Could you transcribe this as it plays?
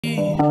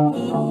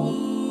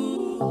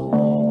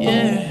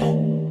Yeah.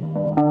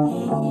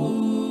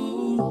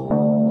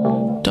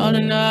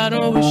 Darling, I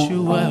don't wish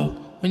you well.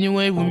 When you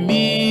ain't with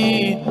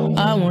me,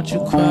 I want you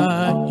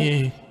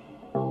crying.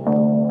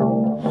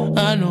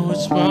 I know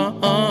it's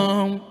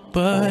wrong,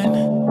 but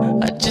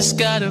I just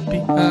gotta be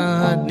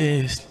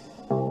honest.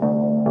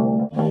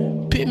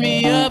 Pick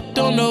me up,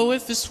 don't know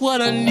if it's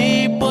what I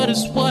need, but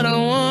it's what I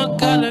want.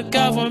 God look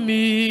out for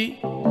me.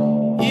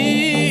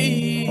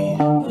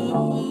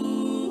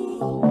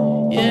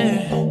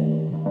 Yeah.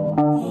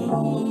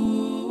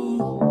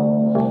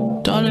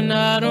 Darling,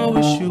 I don't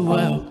wish you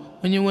well.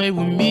 When you ain't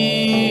with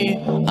me,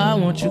 I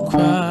want you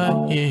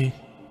crying.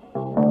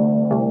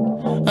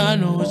 I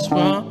know it's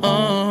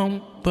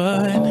wrong,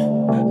 but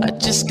I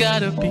just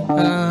gotta be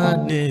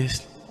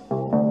honest.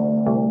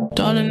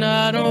 Darling,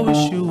 I don't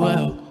wish you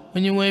well.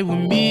 When you ain't with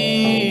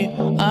me,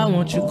 I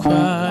want you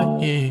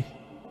crying.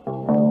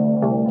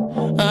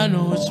 I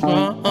know it's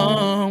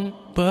wrong,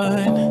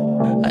 but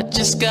I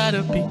just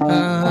gotta be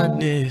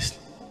honest.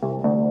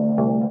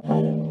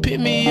 Pick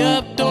me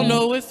up, don't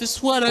know if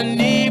it's what I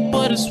need,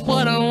 but it's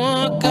what I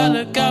want. God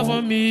look out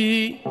for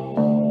me.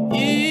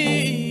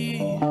 Yeah.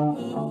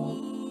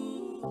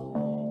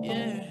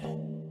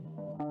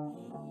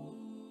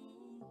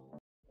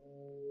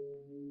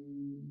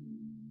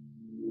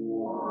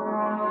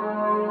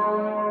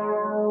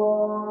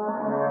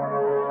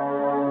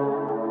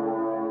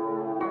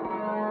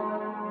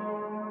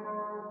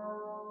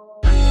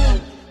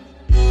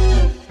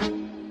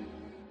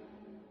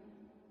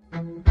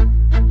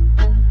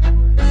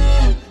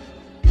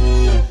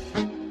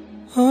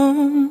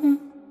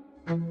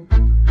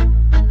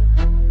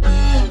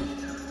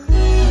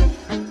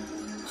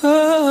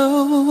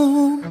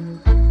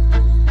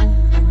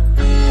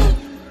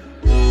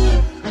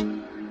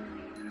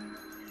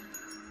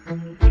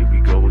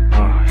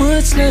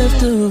 What's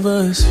left of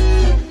us?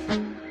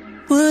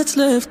 What's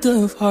left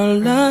of our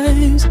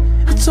lives?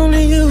 It's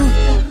only you,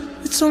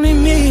 it's only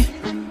me,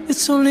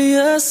 it's only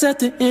us at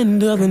the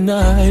end of the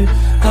night.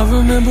 I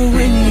remember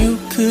when you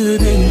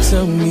couldn't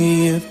tell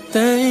me a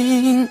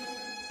thing.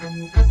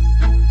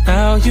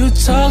 Now you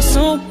talk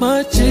so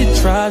much it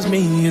drives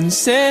me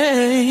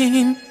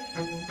insane.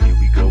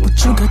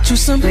 But you got you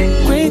something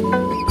great.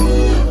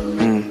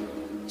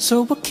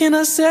 So what can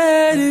I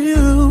say to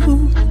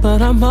you?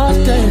 But I'm off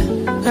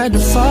that, had to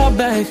fall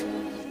back.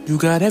 You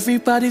got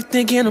everybody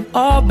thinking I'm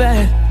all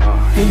bad.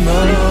 You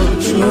know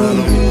the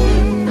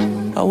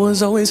truth, I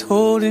was always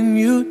holding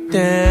you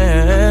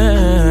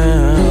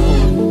down.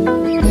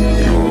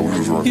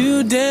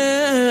 You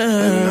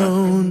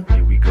down.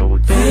 Baby,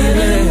 what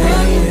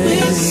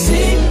we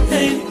see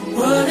ain't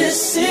what it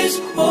seems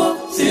for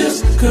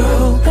this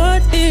girl.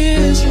 What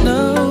is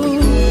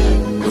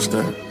love? What's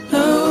that?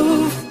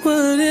 Love,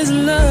 what is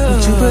love?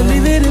 Would you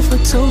believe it if I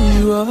told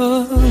you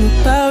all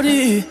about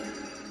it?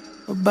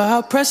 About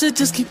how pressure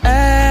just keep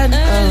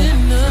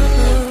adding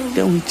up.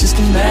 Then we just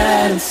get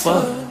mad and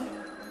fuck.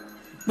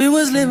 We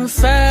was living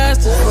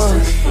fast as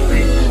fuck.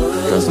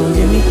 Girls don't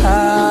get me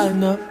high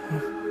enough.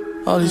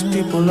 All these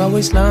people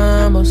always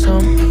lying about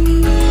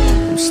something.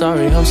 I'm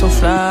sorry, I'm so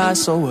fly,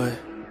 so what?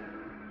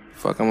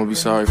 Fuck, I'm gonna be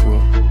sorry for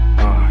it.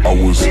 I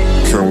was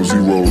counting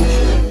zeros.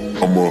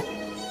 I'm a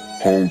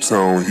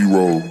hometown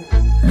hero.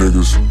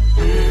 Niggas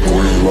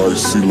green like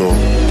CeeLo.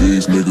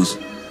 These niggas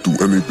do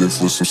anything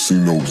for some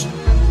C-notes.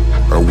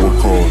 At what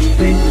cost?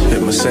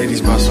 Hit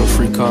Mercedes by some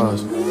free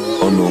cars.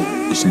 I know,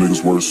 this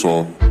nigga's worse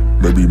off.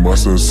 Maybe my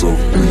sense of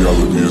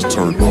reality is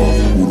turned off.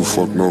 Who the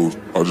fuck knows?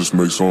 I just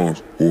make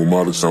songs. Who am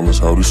I to tell us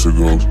how this shit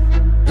goes?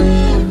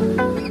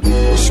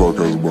 That's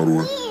sarcasm, by the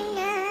way.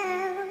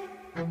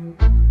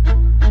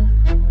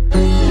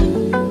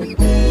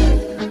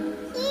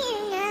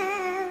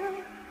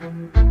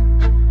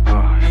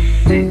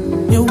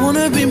 You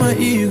wanna be my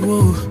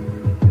equal.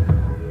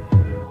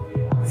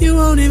 You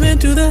won't even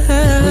do the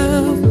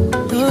half.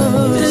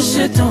 This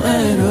shit don't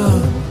add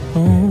up.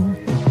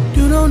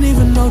 You don't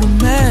even know the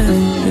math.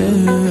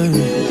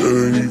 That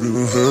ain't even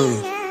a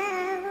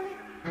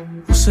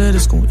half. Who said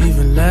it's gon'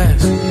 even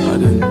last? I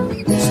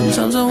didn't.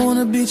 Sometimes I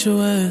wanna beat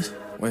your ass,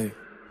 Wait,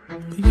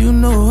 but you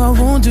know I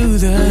won't do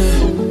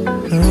that.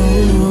 No.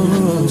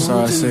 I'm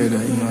sorry I said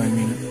that, you know what I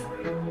mean?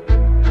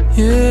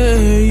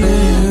 Yeah.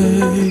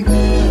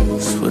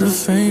 Swear the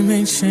fame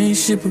ain't changed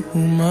shit, but who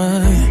am I?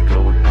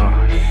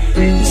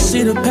 You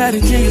see the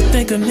paddock and you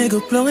think a nigga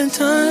blowing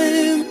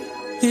time.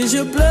 Is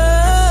your blood?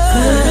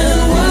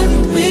 And what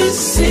we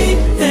see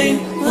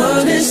ain't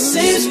what it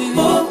seems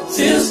for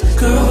this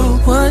girl.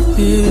 What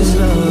is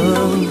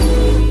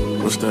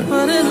love? What's that?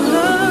 What is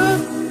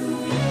love?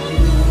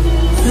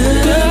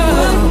 Girl,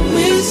 what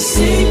we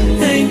see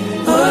ain't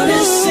what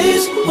it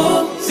seems for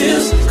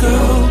this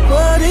girl.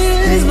 What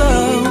is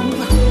love?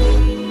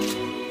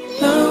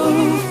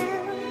 Love.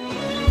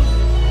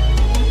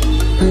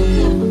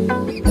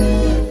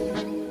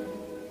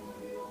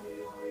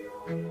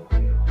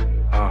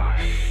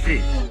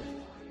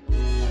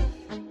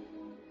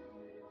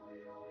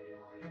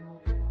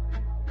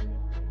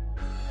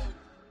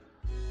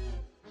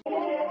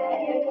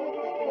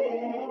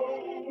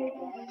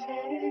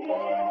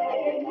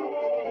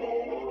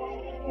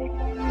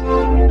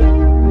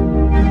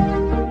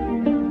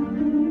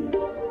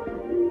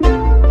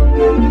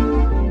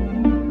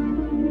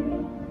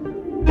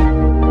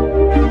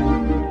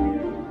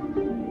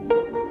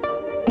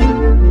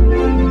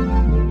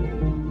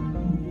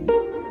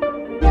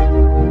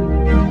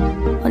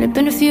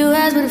 few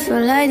hours, but it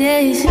felt like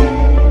days.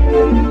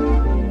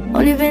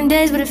 Only been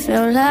days, but it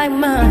felt like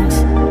months.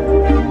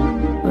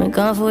 Been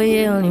gone for a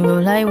year, only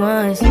roll like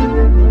once.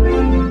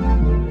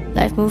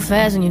 Life move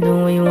fast when you're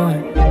doing what you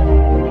want.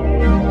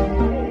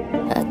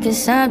 I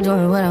guess I'm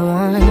doing what I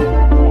want.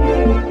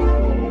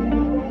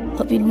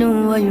 Hope you're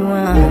doing what you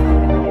want.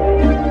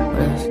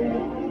 What else?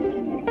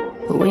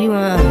 But what you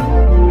want?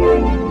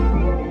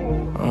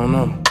 I don't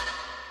know.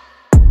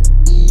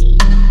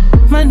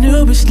 My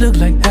new bitch look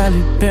like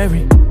Halle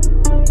Berry,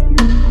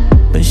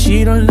 but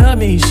she don't love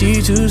me,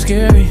 she too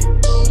scary.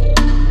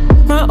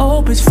 My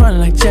old bitch front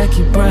like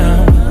Jackie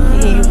Brown.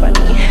 Yeah, you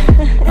funny.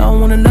 I don't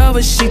wanna love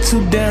her, she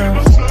too down.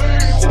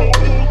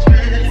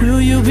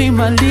 Will you be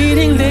my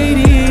leading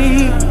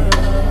lady?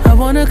 I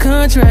want a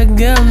contract,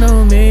 girl,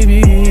 no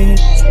maybe.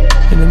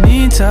 In the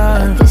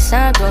meantime, I guess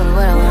I'm doing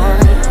what I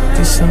want.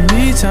 get some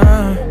me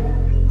time.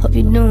 Hope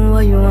you're doing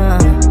what you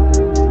want.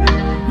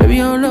 Maybe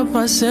I don't love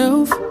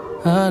myself,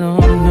 I don't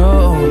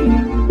know.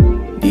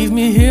 Leave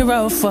me here,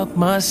 I'll fuck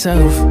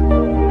myself.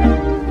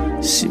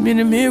 See me in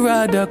the mirror,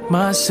 I duck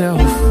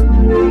myself.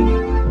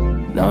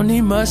 Don't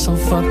need much, so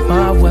fuck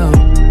my wealth.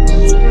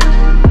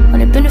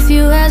 Only been a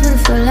few hours, but it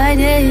felt like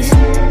days.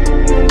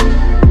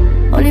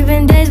 Only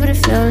been days, but it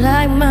felt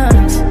like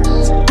months.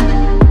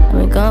 I've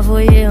been gone for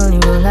a year, only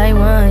roll like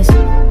once.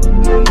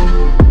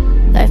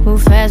 Life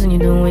move fast when you're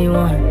doing what you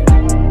want.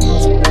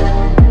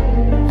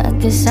 I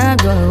guess I'm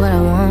doing what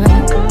I want.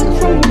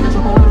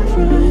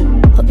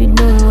 Hope you're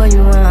doing what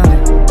you want.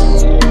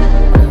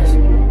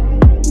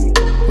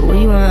 But what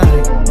you want?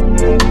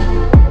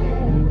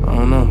 I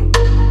don't know.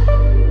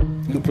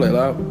 You play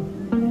loud.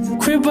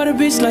 Crib by the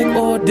beach like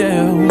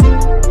Odell.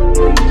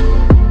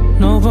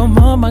 No, but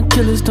mom, my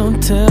killers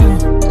don't tell.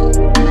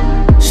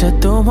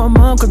 Chateau, my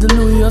mom got the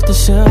Louis off the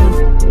shelf.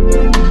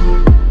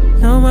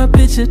 Now my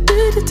bitch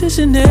addicted to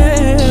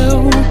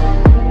Chanel.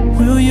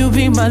 Will you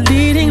be my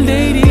leading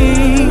lady?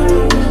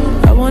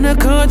 I want a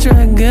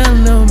contract, girl,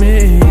 no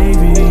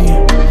maybe.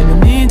 In the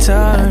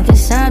meantime, I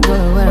guess I'm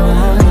doing what I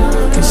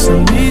want. get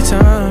some me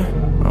time.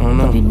 I don't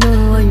know. Hope you're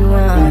doing what you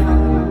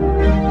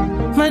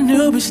want. My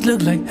new bitch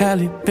look like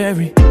Halle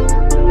Berry,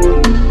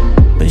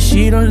 but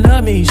she don't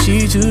love me,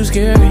 she too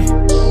scary.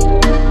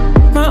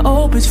 My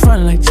old bitch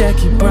front like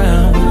Jackie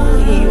Brown.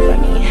 Yeah, you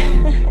funny.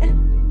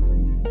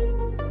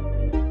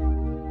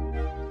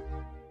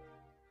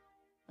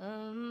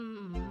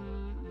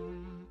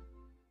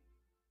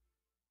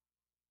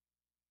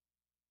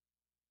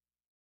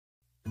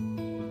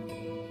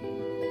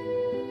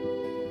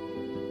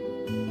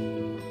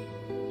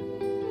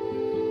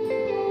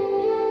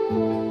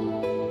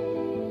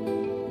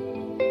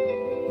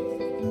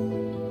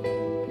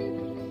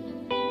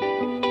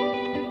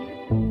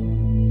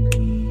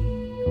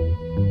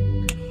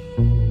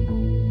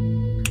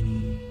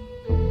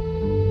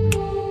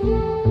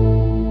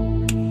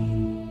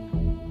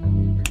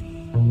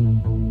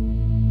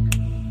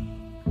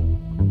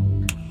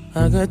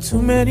 I got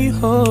too many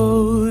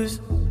hoes,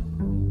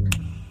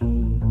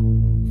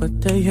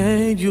 but they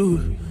ain't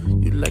you.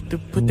 You like to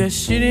put that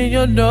shit in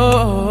your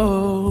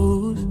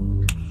nose,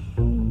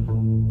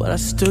 but I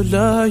still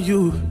love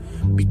you.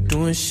 Be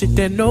doing shit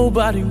that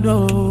nobody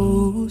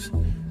knows.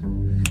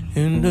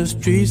 In the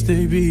streets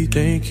they be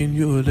thinking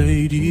you're a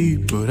lady,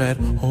 but at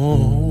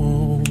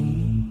home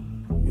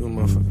You a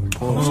motherfucking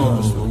porn star,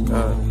 I swear to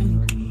God.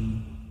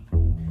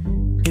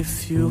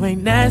 if you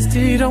ain't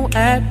nasty, don't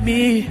at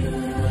me.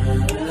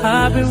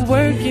 I've been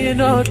working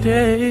all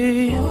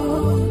day.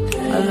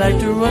 I like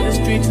to run the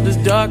streets till it's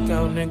dark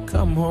out and then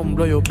come home,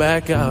 blow your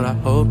back out. I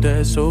hope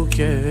that's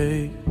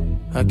okay.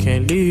 I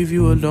can't leave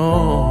you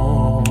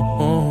alone.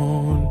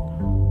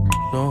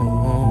 No.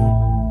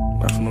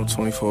 Not for no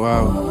 24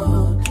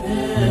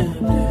 hours.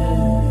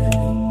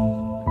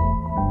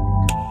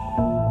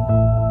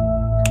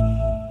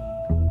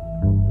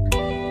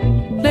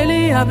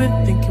 Lately I've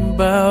been thinking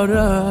about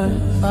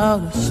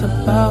us,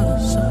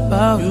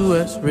 about you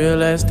as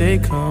real as they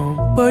come.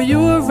 But you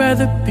would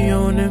rather be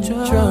on them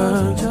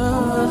drugs,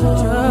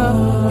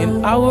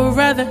 and I would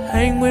rather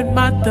hang with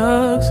my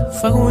thugs.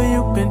 Fuck when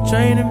you been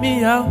draining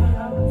me out,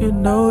 you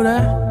know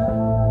that.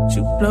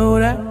 You blow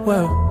that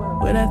well,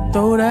 where that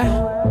throw that.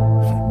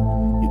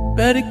 You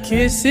better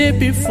kiss it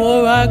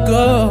before I go.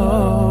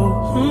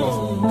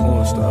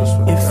 Porn star, I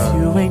swear to If God.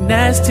 you ain't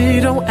nasty,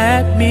 don't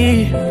at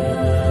me.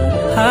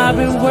 I've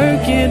been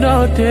working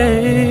all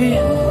day.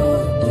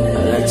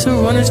 I like to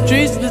run the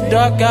streets in the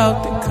dark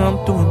out, then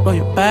come through and blow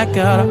your back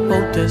out. I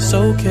hope that's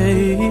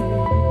okay.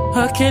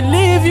 I can't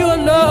leave you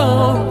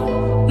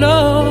alone,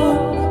 no.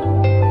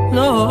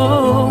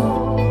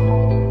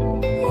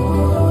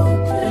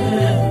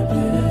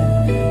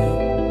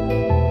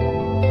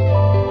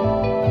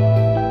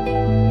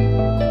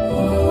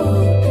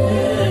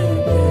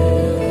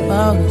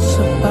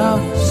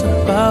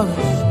 About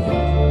us.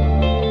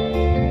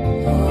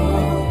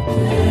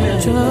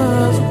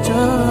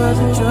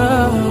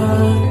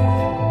 Drugs.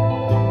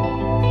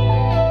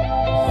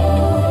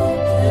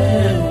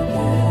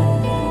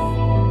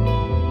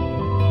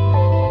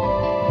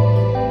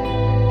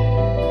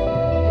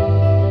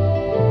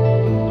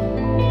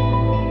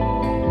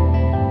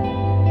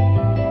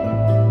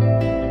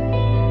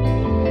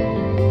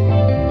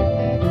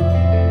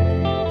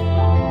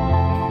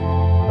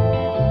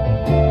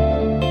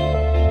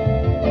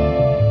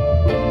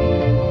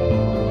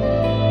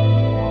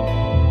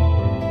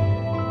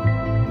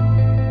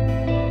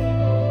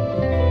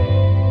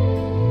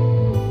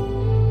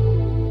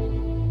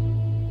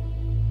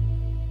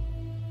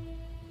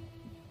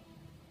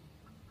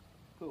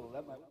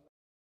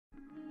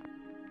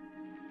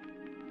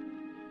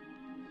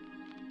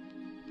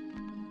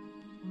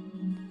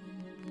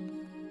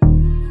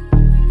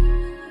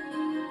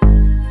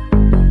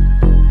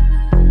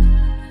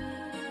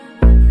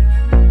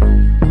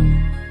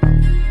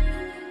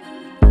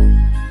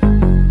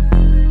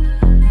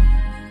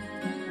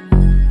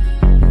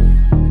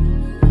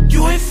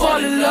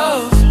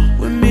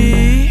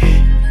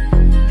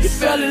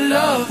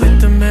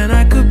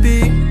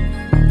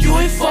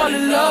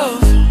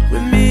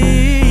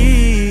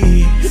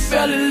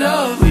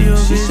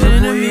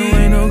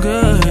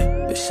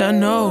 I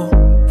know,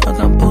 fuck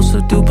I'm supposed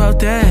to do about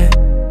that.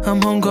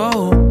 I'm on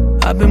go,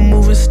 I've been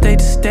moving state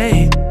to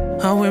state.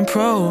 I went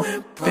pro,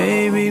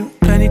 baby,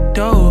 plenty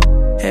dough,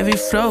 heavy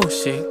flow,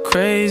 shit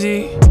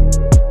crazy.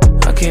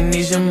 I can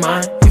ease your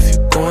mind if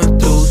you're going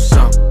through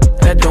something.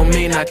 That don't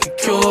mean I can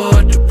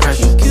cure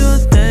depression. Cure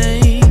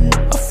thing,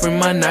 I'll free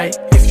my night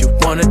if you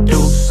wanna do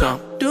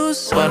something.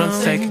 But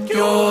I'm taking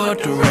your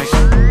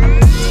direction.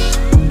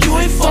 You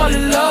ain't fall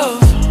in love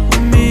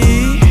with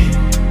me.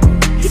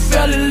 You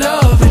fell in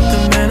love with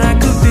the man I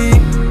could be.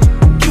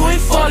 You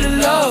ain't fall in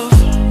love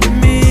with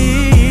me.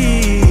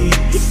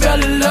 You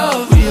fell in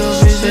love with your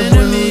vision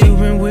of me. You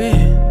been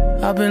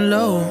with, I've been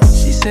low.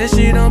 She said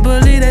she don't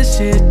believe that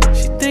shit.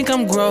 She think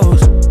I'm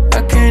gross.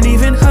 I can't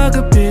even hug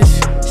a bitch.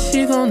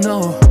 She gon'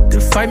 know.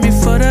 Then fight me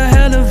for the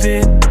hell of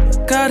it.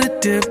 Gotta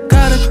dip,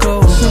 gotta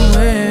go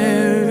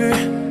somewhere.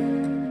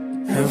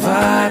 Have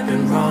I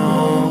been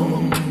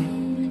wrong?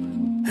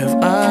 Have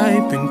I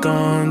been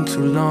gone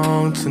too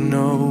long to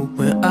know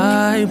where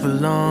I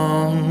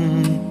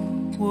belong?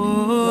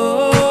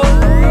 Whoa.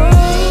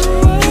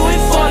 You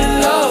ain't fall in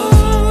love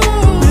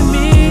with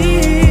me.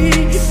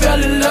 You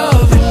fell in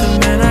love with the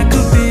man I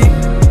could be.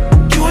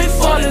 You ain't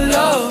fall in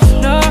love,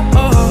 no.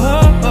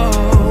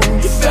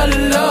 You fell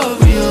in love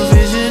with your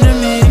vision of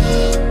me.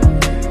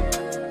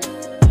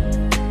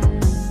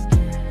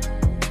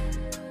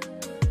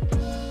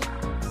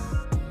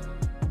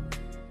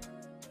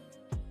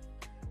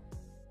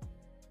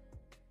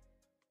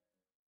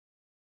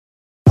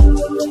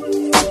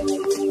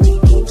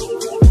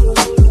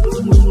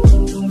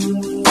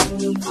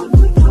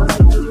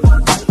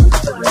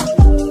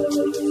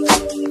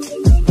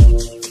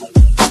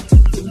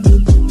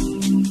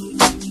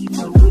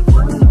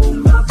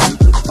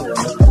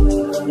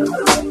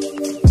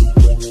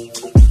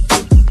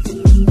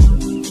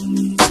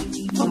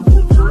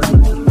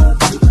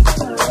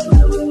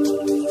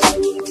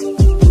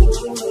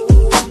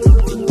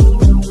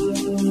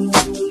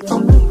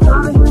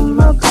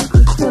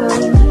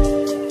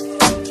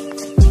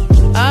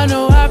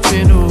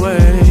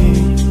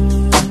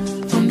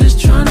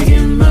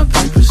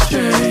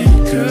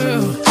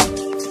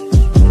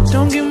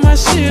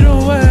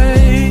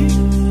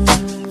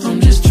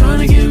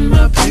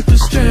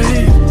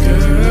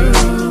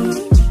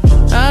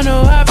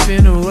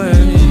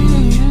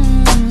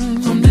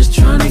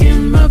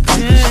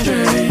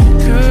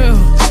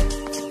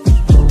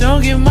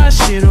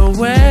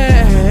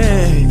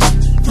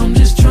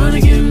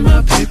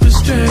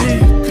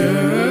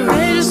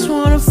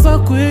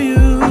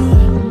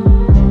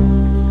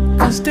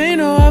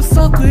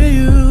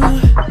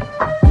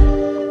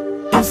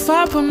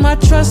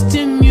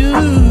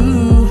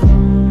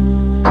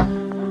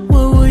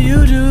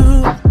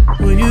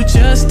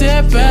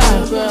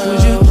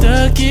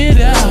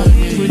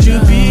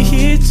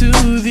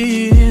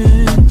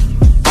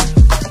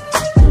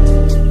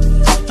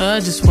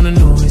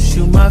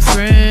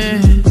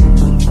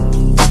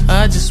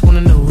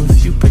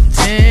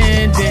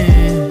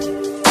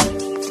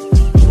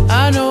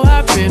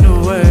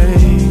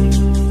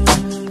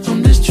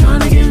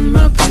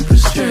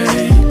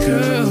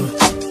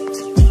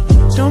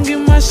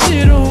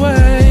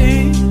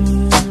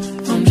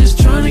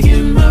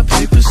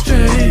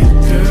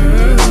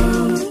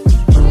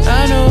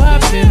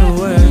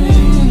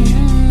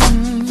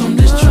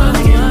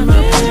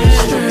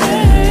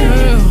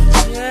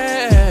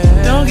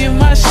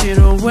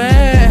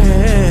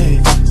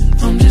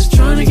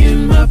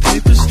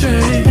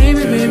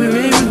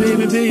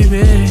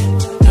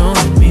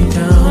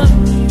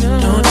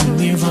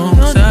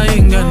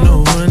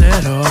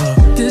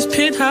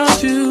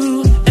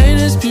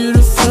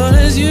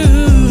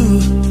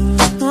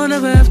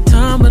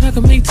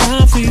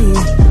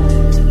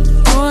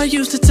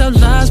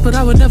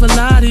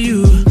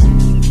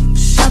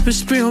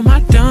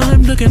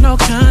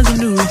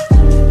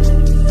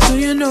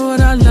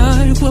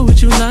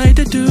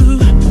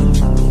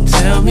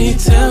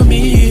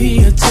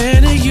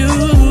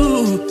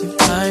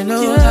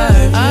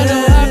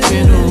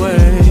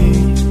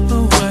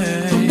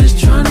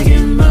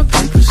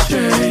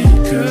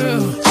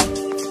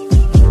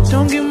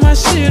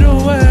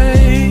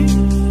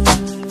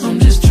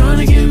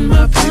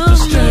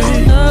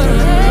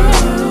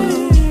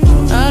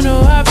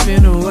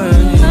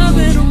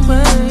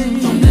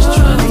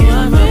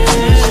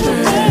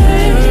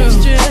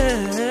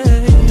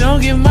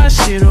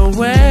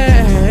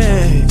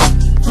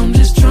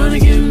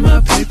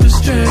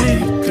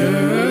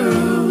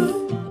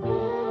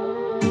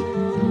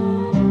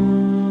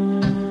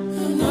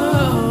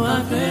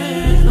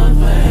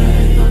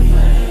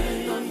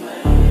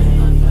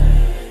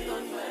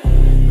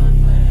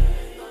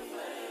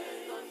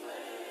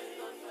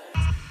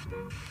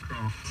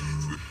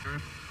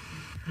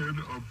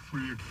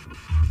 Keep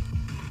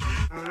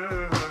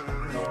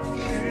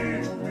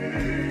me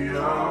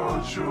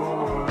out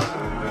your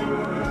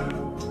head.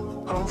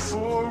 I'm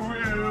for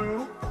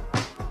real.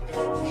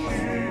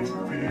 Keep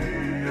me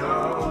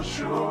out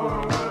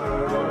your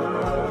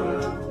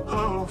head.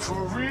 I'm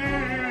for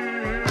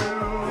real.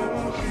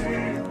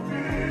 Keep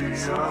me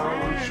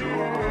out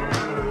your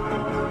head.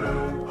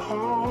 Oh,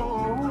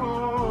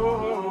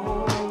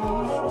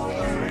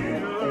 keep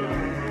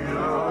me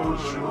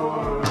out your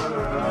head.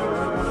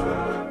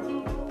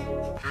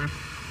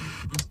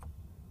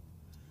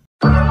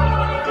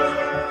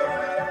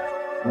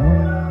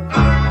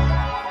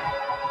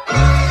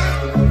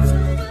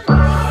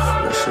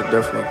 That shit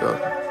definitely go.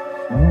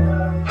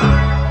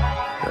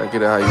 Gotta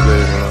get it how you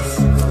live, man.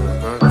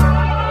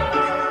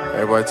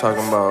 Everybody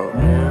talking about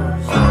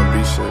R&B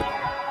shit.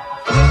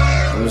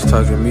 I'm just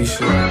talking me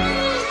shit. You know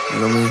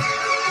what I mean?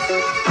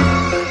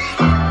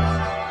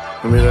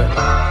 You mean that?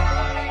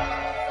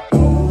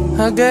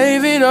 I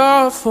gave it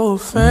all for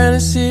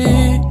fantasy.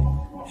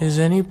 Is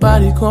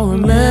anybody gonna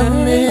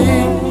remember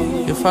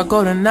me? If I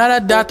go tonight, I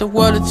doubt the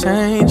world will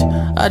change.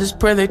 I just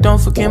pray they don't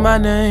forget my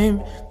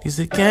name. These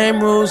are game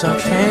rules I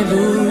can't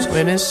lose.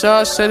 When it's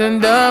all said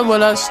and done,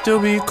 will I still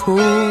be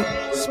cool?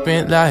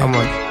 Spent like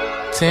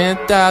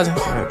 10,000,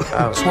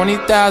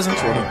 20,000,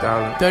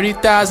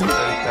 30,000,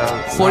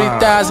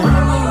 40,000.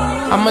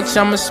 How much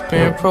I'ma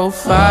spend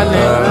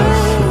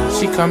profiling?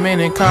 She come in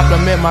and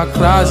compliment my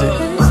closet.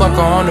 Fuck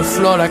her on the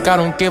floor like I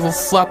don't give a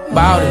fuck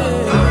about it.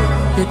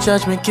 Your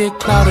judgment get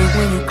clouded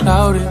when you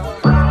clouded.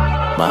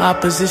 My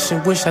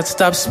opposition wish I'd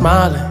stop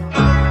smiling.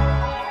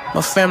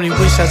 My family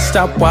wish I'd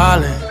stop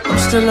wildin'. I'm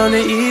still on the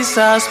east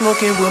side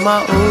smoking with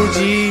my OG,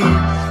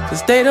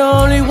 cause they the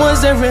only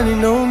ones that really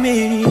know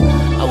me.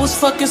 I was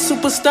fucking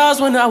superstars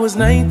when I was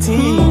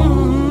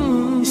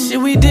 19. Shit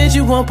we did,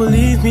 you won't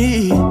believe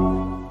me.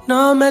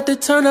 Now I'm at the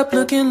turn up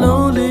looking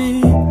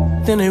lonely.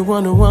 Then they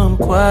wonder why I'm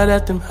quiet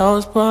at them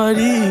house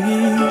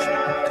parties,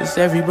 cause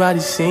everybody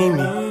seen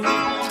me.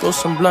 Throw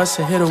some blunts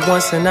and hit her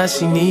once and now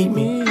she need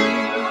me.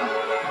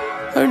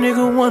 Her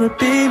nigga wanna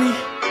be me,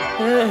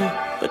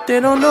 yeah, but they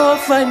don't know I'm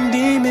fighting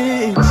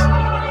demons.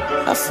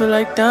 I feel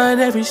like dying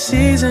every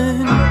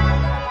season.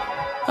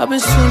 I've been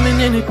swimming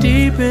in the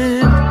deep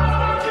end.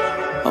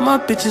 All my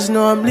bitches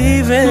know I'm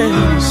leaving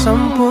at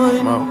some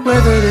point,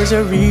 whether there's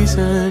a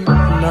reason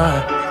or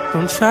not.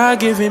 Don't try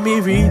giving me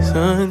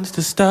reasons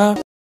to stop.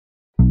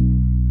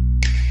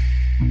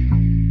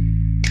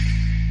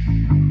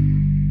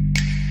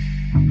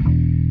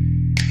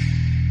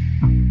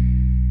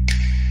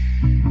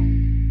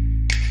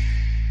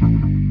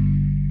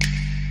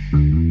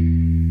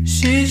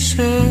 She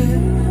said,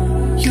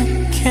 you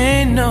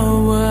can't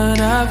know what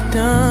I've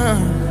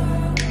done.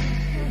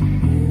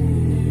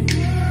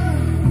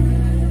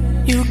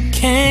 You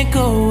can't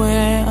go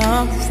where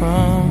I'm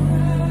from.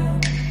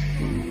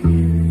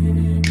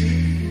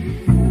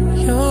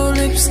 Your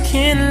lips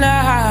can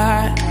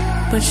lie,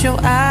 but your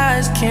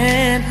eyes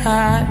can't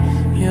hide.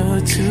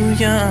 You're too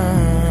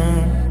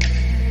young.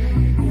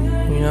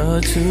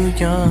 You're too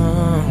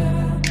young.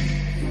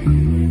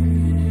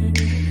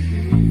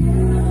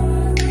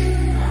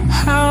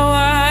 How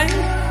I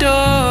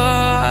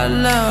adore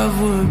love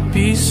would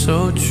be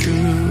so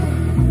true.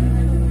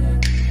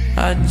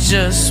 I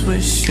just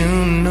wish you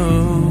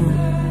knew.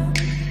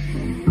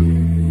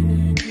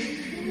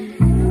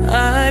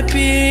 I'd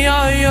be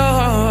all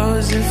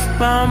yours if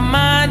my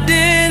mind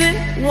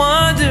didn't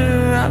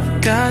wander.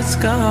 I've got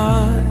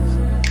scars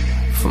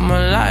from my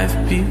life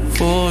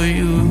before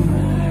you.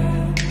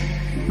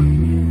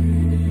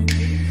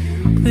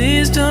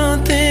 Please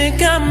don't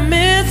think I'm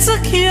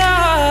insecure.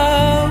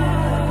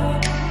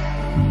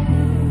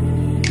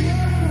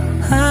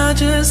 I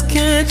just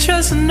can't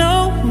trust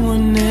no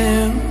one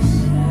else.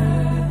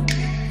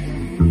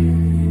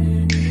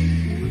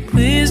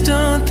 Please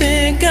don't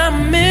think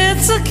I'm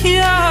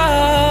insecure.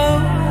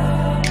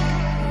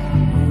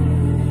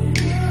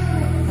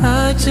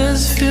 I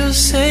just feel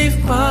safe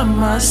by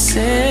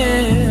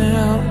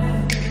myself.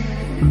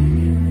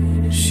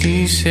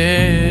 She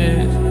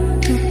said,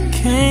 you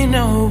can't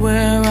know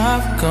where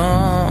I've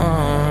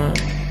gone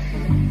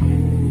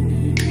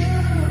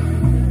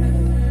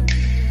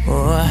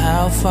or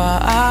how far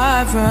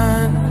I've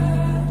run.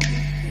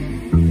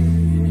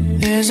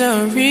 There's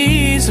a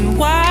reason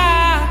why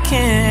I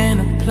can't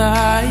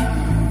apply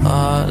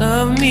all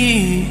of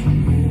me.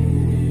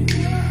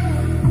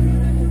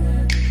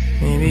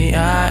 Maybe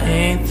I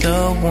ain't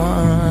the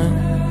one.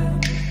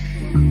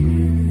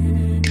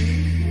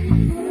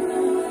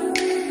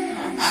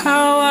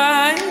 How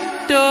I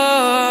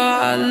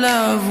adore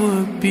love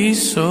would be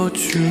so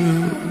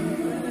true.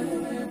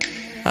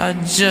 I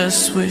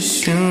just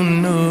wish you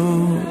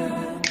knew.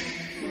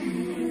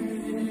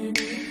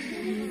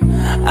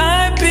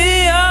 I'd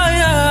be all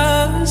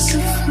yours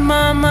if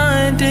my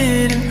mind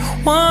didn't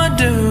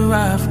wander.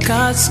 I've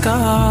got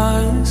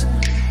scars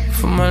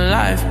from my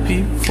life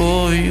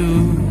before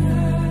you.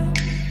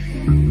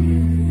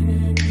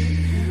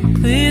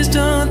 Please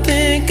don't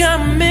think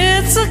I'm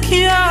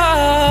insecure.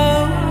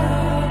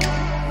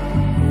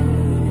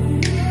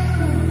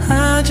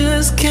 I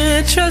just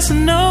can't trust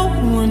no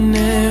one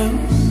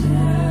else.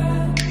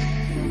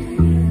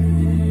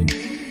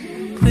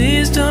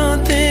 Please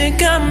don't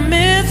think I'm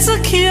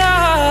insecure.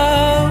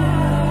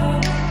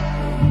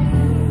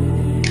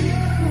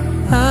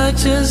 I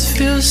just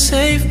feel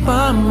safe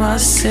by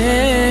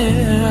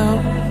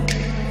myself.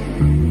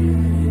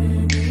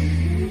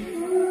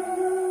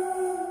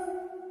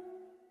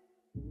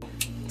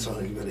 So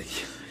you gotta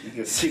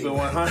Keep it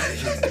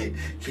 100.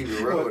 keep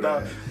it real with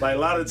that. Like a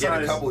lot of Get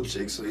times. a couple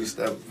chicks, so you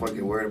stop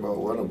fucking worried about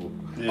one of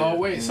them. Yeah. Oh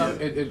wait,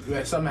 something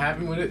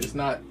happened with it? It's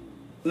not.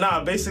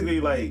 Nah, basically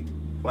like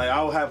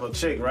I'll have a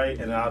chick, right,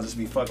 and I'll just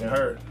be fucking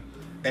her,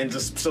 and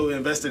just so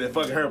invested in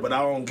fucking her, but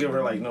I don't give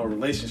her like no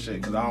relationship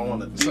because I don't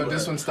want to. So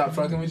this one stopped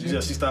fucking with you?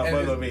 Yeah, she stopped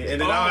fucking with me,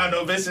 and then I don't have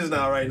no bitches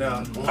now. Right now,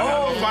 I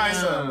gotta go find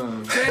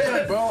some.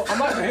 Damn, bro,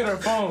 I'm about to hit her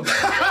phone.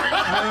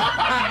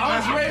 I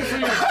was waiting for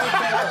you to fuck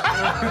that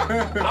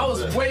up. I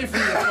was waiting for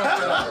you to fuck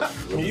that up.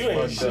 You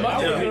ain't shit. I'm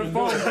about to hit her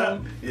phone,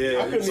 bro.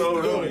 Yeah, it's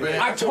over with,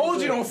 man. I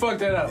told you don't fuck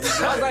that up.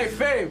 I was like,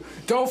 Fave,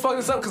 don't fuck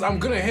this up because I'm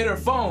gonna hit her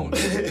phone.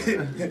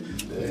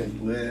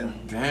 Man.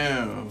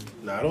 Damn.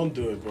 Nah, don't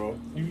do it, bro.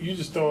 You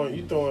just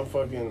throwing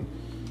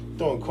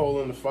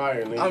coal in the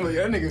fire, nigga. I mean,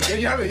 that nigga,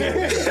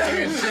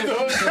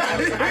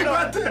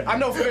 I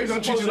know Fave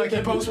don't treat you like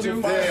you're supposed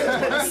to.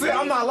 See,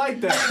 I'm not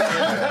like that.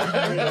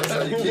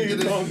 You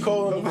throwing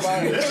coal in the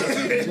fire.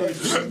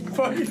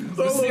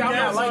 See, I'm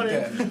not like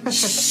that.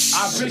 I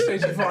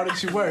appreciate you for all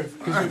that you're worth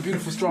because you're a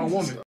beautiful, strong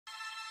woman.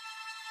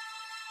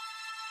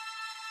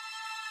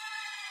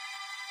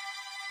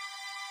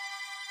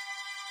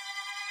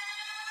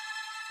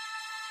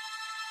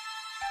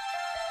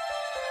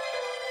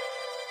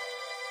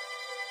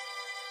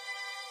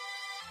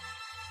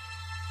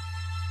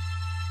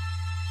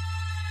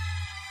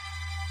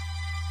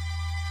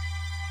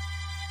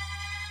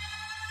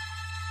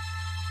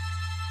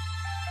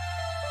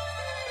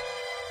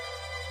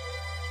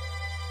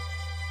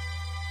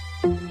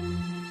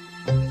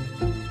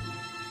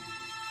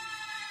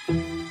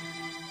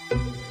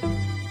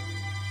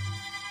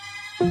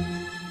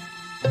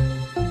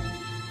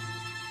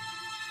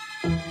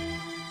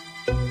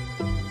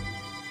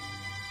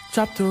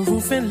 Drop the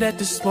roof and let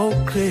the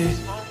smoke clear.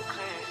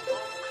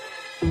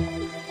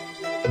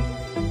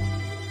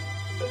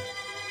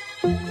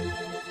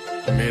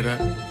 I made that.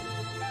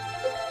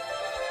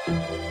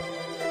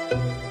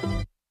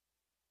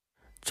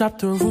 Drop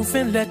the roof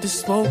and let the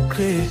smoke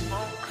clear.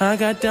 I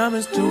got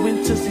diamonds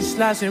doing tootsie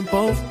slides in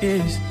both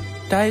ears.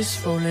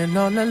 Dice rolling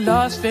on the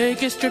Las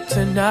Vegas Strip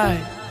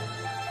tonight.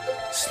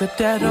 Slip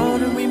that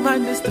on and we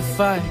might miss the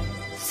fight.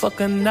 Fuck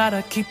or not,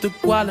 I keep the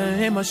guala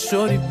in my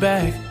shorty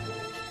bag.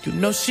 You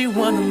know she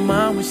one of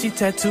mine when she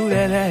tattooed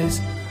that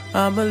ass.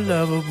 I'm a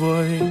lover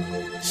boy,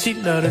 she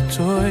love the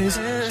toys.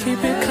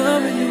 Keep it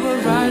coming, you a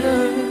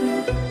rider.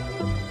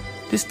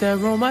 This that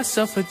roll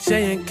myself a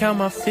J and count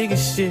my figure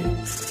shit.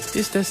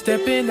 This that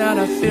stepping out,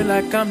 I feel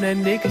like I'm that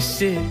nigga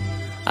shit.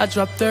 I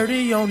drop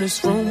 30 on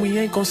this room, we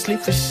ain't gon'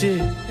 sleep for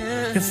shit.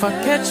 If I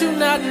catch you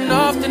nodding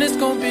off, then it's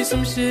gon' be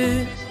some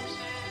shit.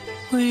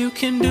 Well, you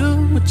can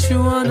do what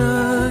you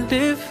wanna,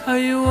 live how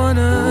you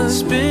wanna,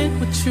 spin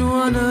what you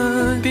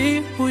wanna,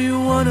 be who you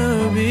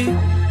wanna be.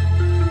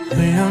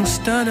 A young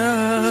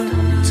stunner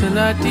till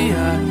I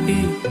die.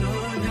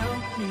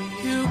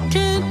 You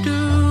can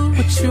do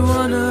what you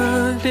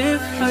wanna,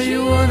 live how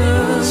you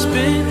wanna,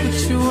 spin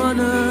what you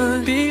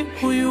wanna, be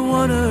who you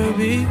wanna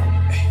be.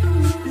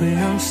 A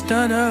young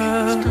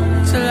stunner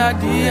till I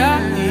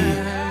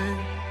die.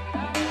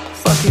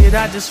 Fuck it,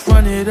 I just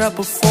run it up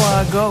before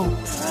I go.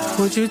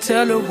 Would you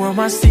tell the world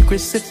my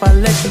secrets if I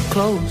let you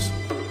close?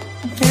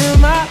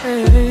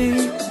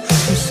 M.I.A.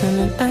 I'm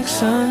selling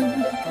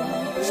action.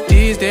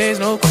 These days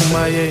no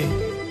kumbaya.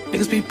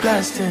 Niggas be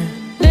blasting.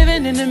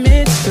 Living in the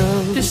midst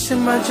of this shit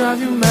might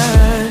drive you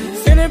mad.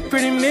 Feeling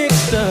pretty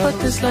mixed up, but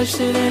this life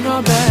shit ain't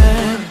all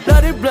bad.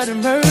 Blood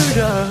and murder.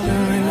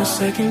 There ain't no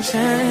second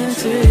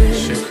chances.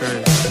 Shit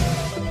crazy.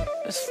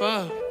 That's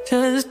fuck.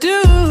 Just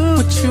do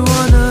what you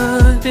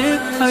wanna,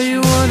 live how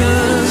you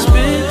wanna,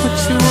 spin what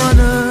you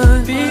wanna,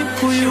 be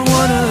who you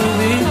wanna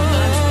be.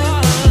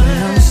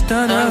 I'm a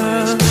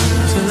stunner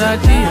till I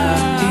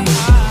die.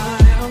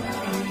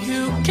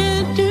 You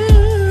can do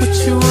what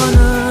you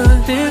wanna,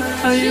 live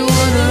how you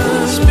wanna,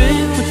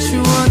 spin what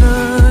you wanna,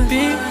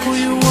 be who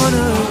you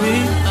wanna be.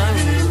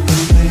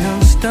 I'm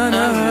a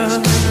stunner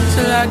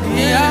till I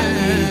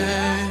die.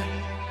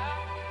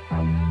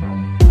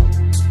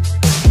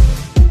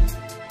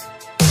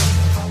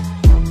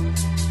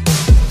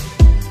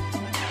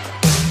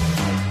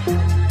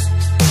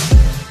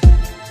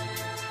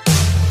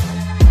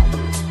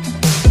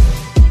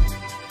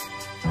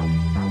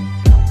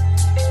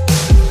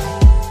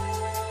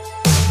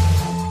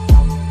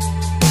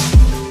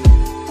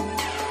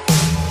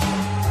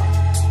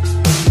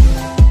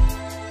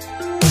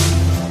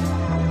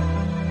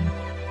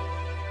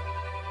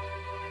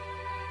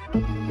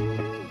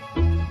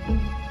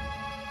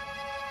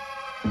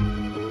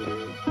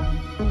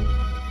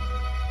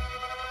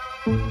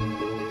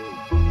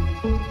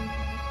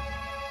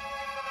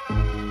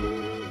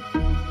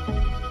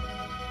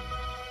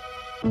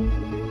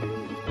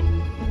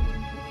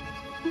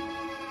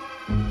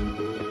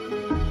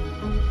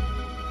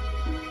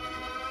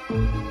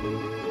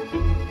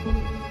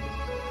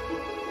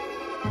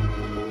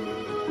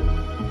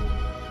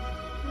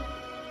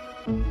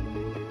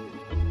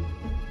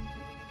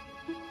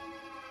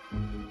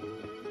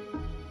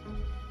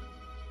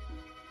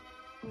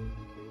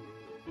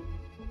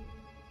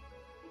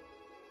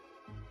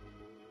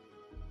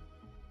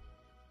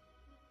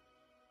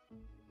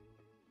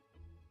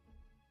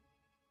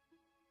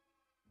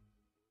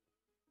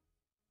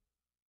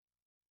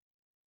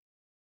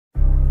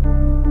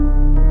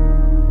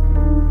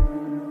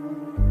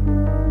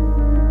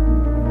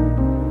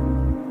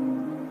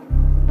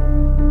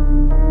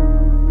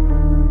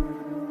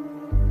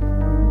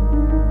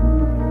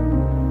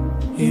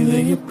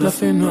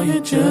 bluffing or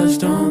you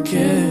just don't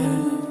care.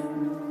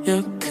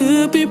 You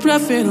could be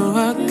bluffing or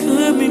I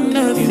could be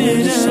nothing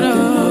at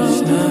all.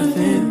 There's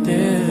nothing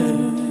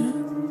there.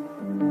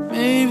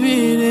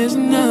 Maybe there's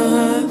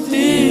nothing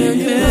there.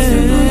 You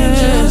bluffing or you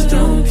just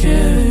don't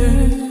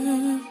care.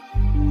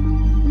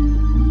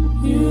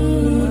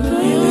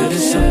 Either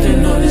there's something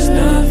or there's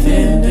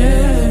nothing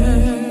there.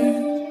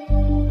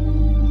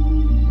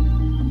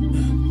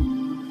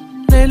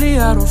 Lately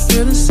I don't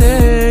feel the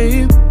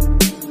same.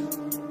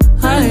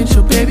 I ain't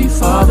your baby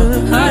father,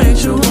 I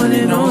ain't your one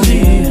and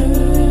only.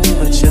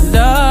 But you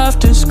love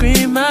to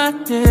scream my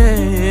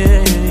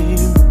name.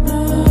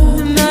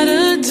 And I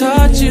done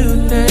taught you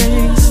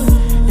things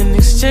in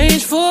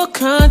exchange for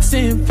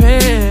constant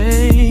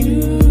pain.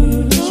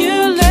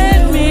 You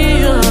let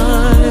me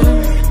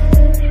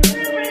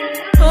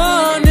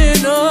on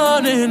and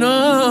on and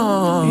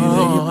on.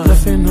 Either you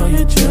bluffing or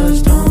you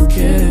just don't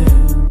care.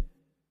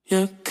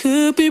 You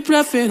could be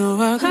bluffing or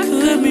I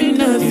could be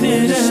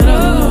nothing at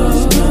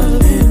all.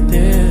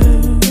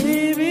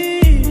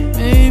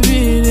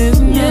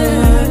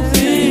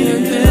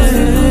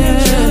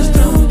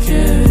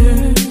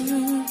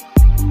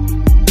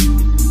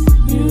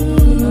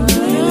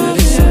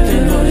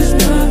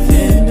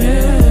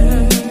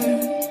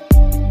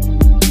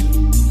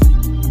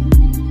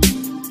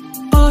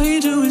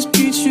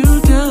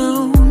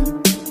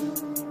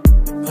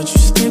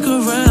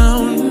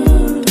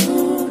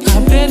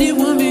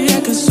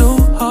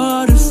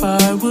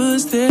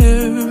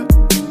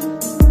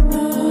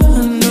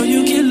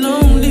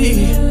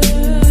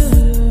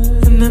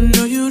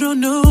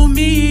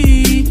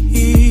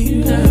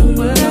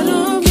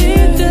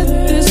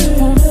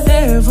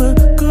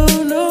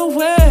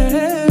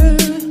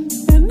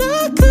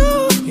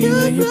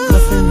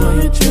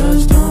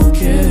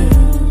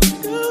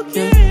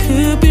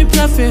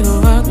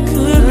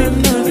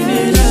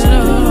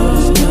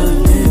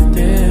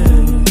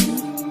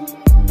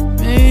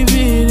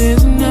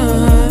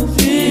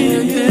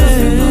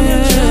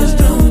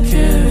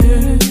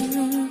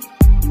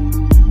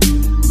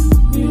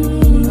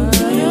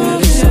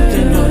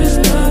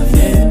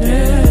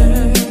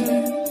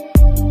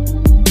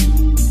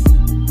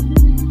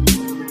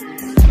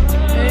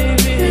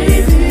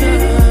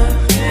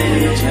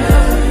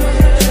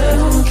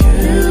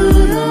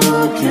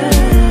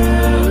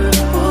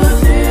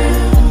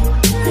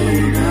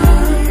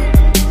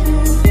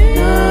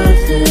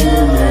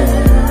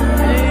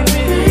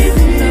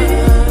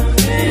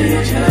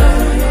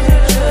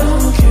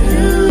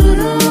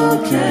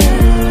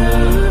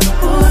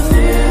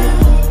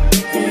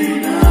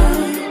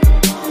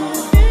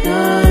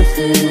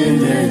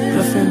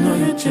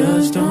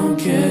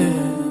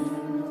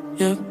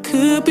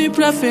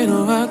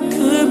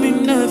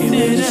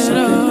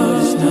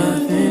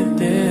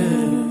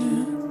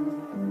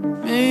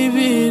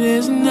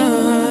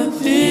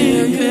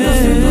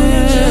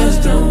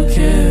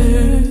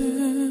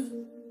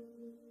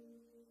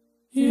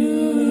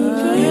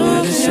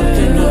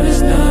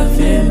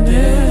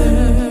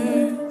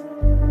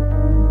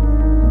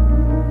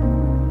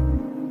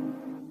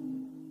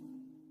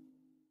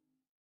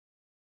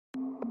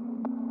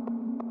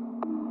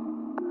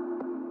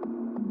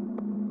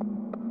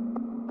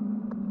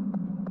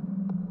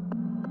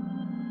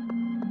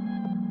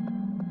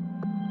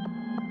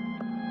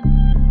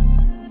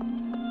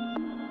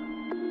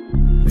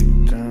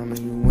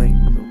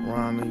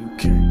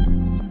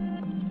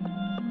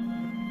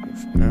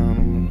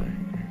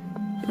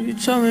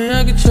 Told me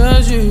I could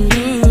trust you,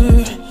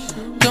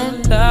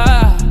 don't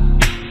lie.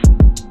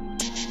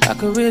 I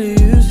could really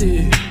use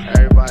it.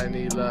 Everybody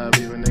need love,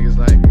 even niggas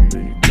like me.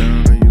 You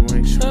down or you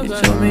ain't sure. You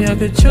told me I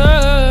could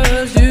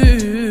trust you,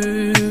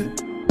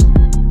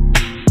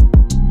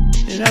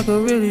 and I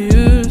could really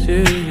use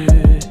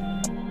it.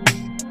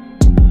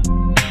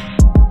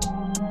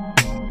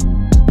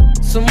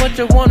 So much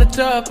I wanna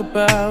talk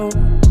about,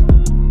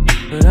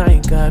 but I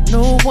ain't got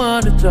no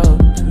one to talk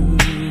to.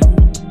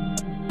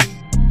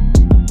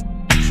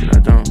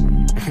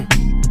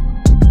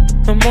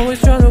 I'm always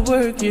trying to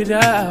work it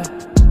out,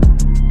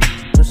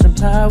 but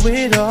somehow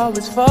it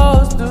always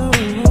falls through.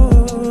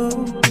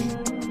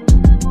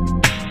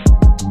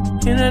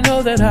 And I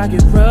know that I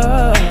get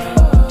rough,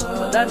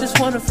 but I just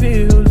wanna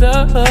feel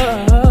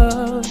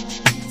love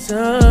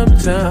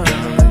sometimes.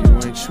 You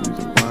ain't choose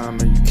the rhyme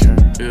and you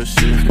can't feel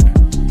shit.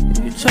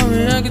 You told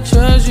me I could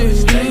trust you,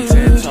 stay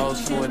 10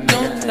 toes for a nigga.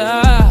 Don't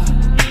lie,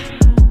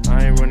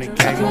 I ain't running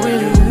game. I can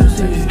really use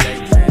it. Stay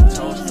 10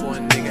 toes for a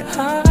nigga. I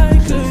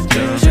could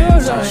use your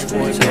love. You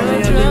told me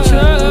I could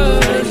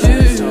trust you,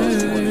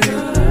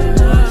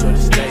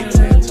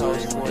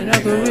 and I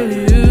could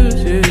really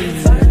use it.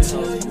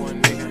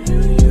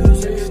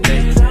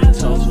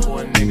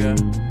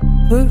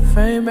 Good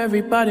fame,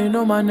 everybody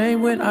know my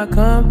name when I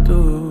come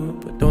through,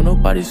 but don't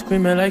nobody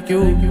screaming like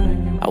you.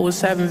 I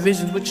was having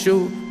visions with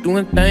you,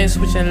 doing things,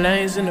 switching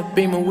lanes in the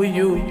Beamer with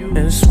you,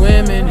 and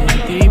swimming in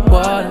deep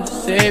water,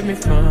 save me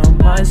from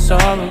my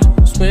sorrow.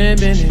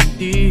 Swimming in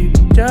deep,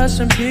 just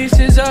some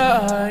pieces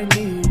I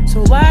need.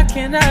 So why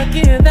can't I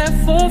get that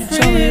for free?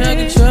 Tell me I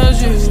can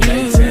trust you,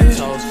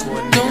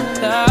 don't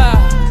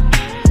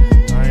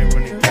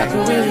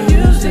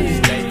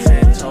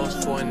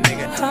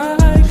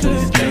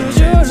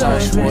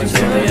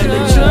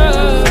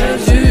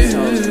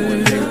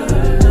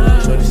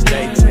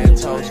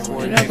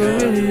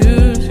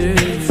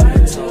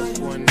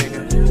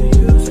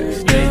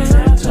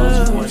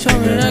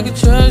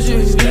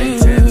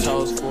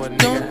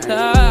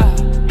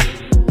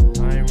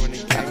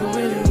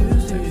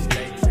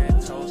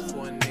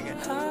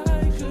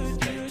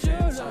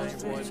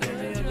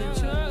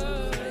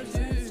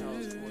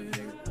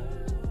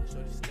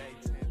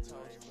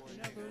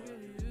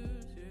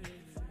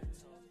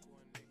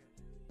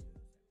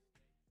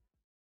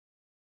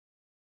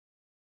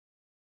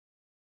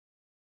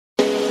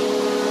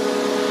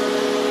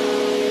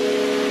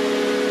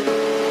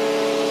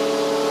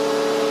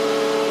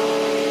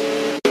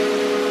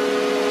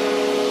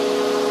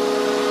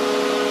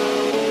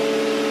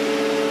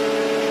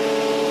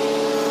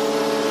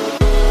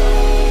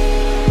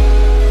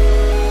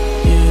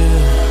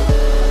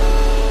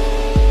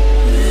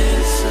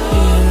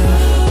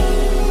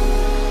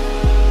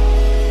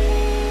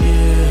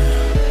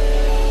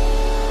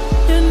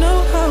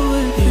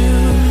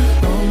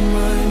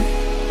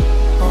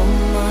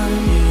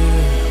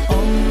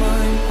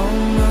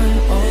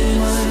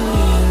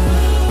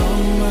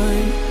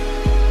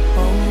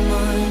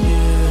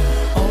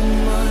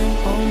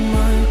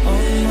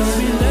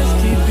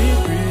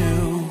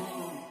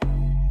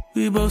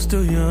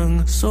still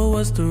young, so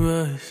what's the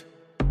rush?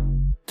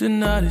 The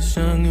night is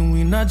young and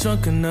we not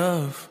drunk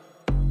enough.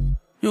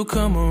 You'll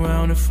come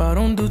around if I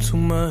don't do too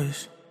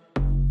much.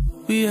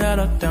 We had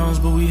our downs,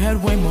 but we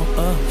had way more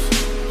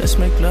ups. Let's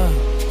make love.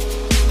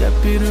 That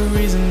be the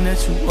reason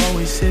that you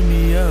always hit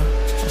me up.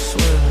 I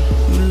swear,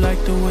 you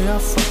like the way I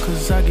fuck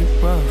cause I get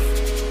rough.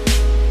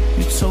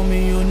 You told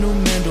me your new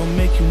man don't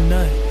make you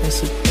nut.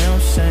 It's a damn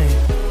shame.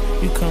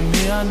 You come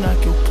here, I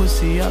knock your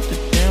pussy out the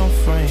damn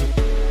frame.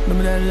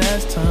 Remember that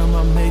last time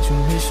I made you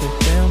miss your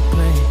damn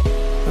plane?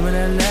 Remember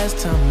that last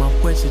time I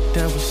wet you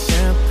down with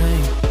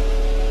champagne?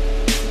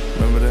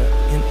 Remember that?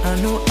 And I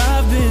know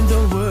I've been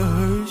the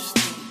worst,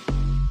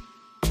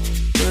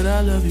 but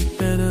I love you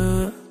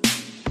better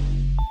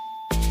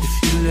if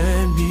you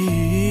let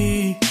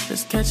me.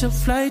 Let's catch a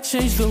flight,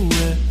 change the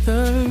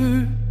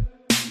weather,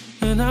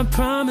 and I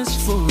promise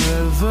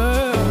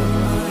forever.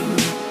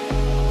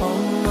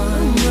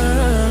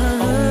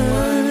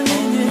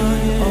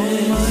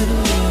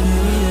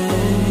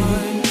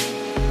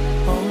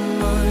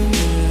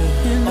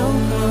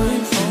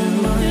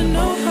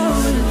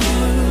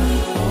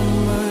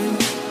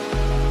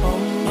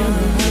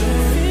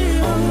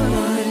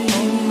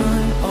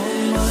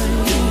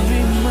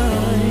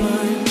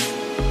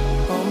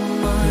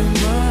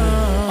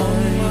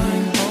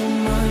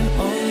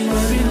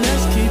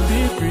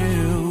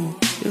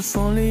 If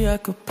only I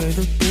could pay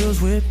the bills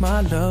with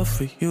my love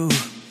for you,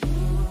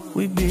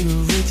 we'd be the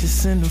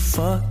richest in the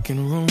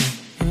fucking room.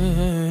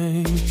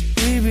 Hey,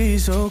 we'd be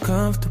so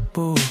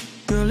comfortable.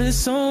 Girl,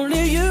 it's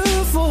only you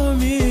for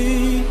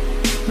me.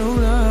 No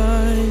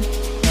lie,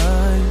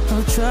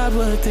 I'll try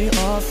but they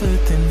offer.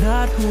 They're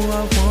not who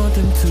I want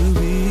them to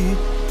be.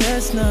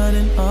 That's not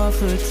an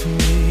offer to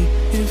me.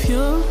 If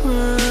you're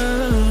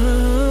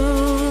around,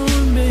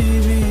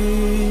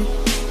 baby,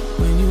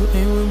 when you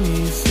ain't with me,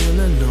 you feel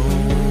alone.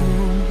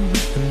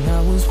 I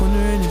was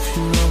wondering if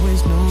you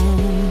always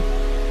know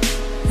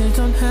it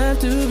don't have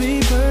to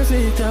be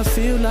perfect. I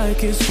feel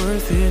like it's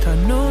worth it. I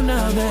know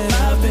now that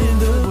I've been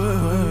the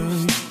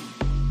worst,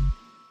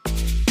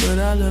 but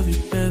I love you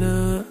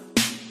better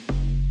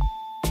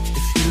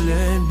if you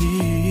let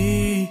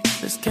me.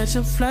 Let's catch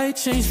a flight,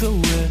 change the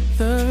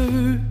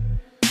weather,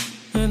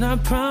 and I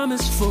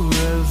promise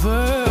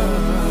forever.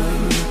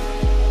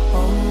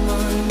 All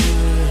mine,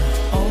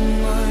 yeah. All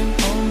mine,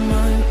 all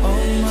mine,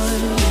 all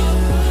mine, yeah.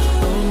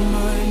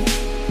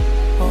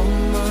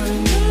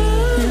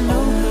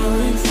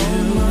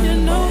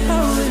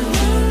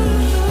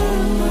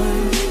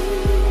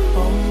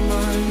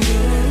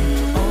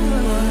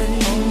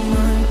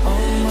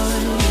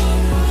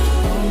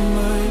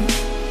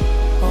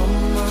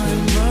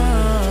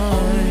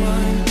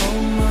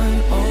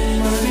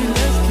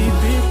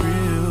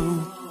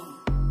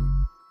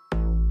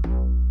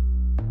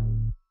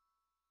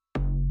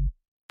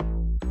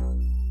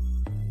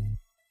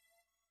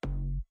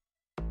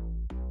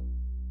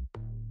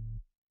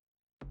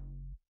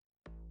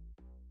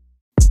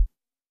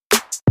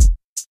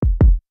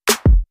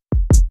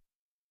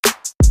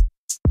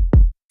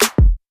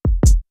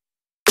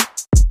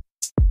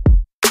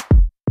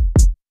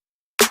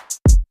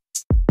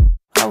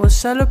 I was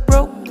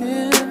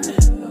celebrating,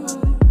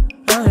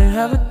 I ain't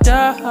have a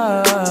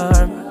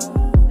dime,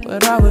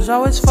 but I was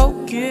always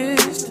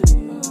focused.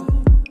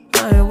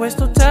 I ain't waste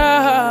no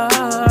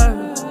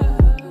time,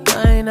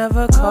 I ain't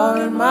ever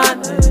calling my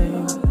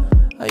name.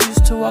 I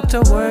used to walk to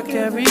work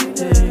every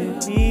day,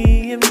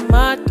 me and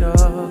my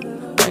dog.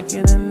 Like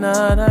in the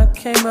night, I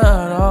came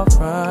out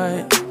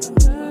alright.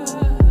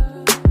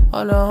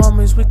 All the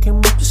homies, we can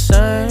move the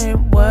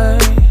same way,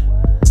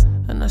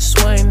 and I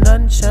swear ain't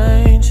nothing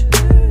changed.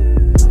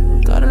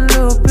 Got a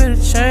little bit of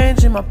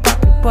change in my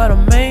pocket, but I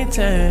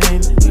maintain.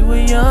 We were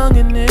young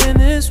and in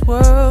this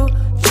world,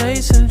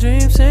 chasing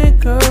dreams and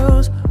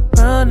girls,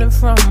 running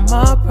from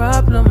our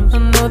problems. I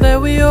know that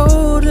we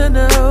older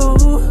now,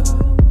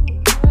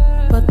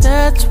 but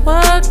that's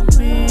what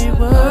we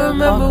were.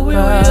 Remember we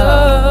were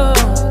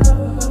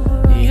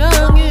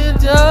young and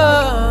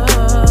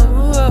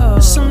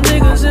dumb. Some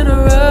niggas in a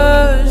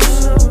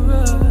rush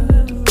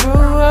to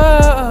grow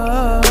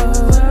up.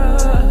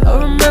 I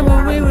remember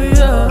we were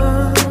young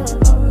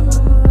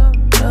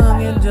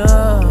and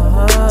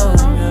dumb.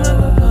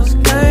 This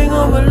gang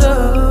over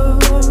love,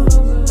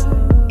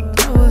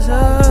 that was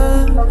us.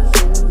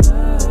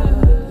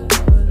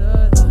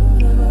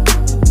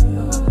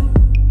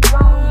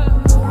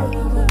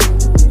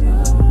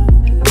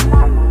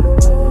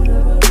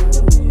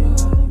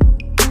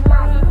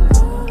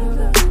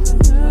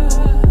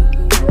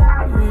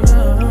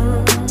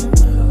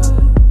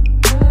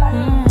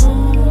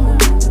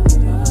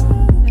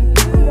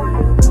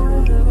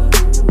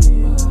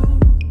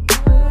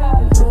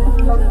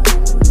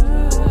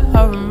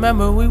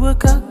 Remember we were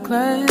cut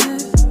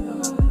class,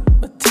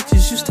 but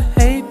teachers used to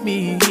hate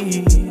me.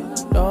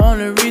 The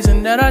only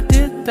reason that I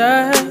did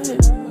that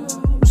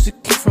was to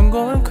keep from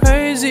going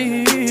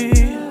crazy.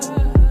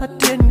 I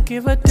didn't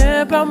give a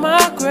damn about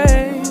my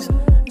grades.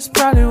 It's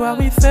probably why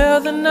we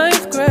failed the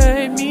 9th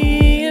grade.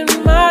 Me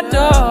and my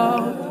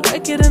dog,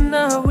 like it or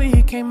not,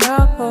 we came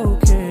out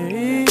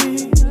okay.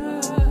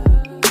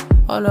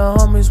 All the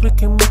homies, we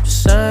can move the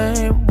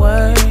same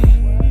way.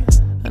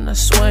 And I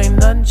swear ain't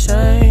nothing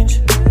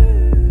changed.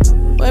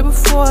 Way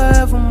before I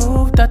ever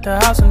moved out the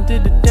house and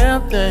did the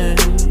damn thing.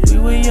 We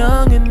were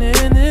young and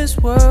in this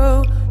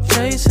world,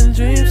 chasing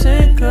dreams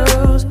and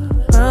girls,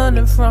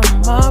 running from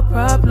our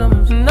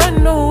problems. And I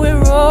know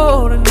we're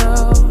older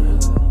now,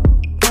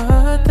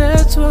 but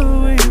that's what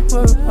we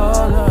were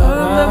all about. I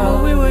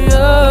remember we were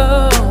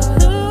young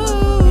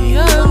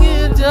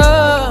and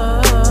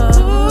dumb.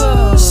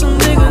 Some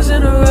niggas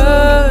in a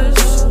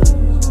rush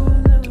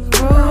to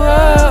grow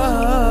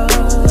up.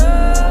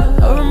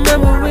 I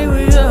remember we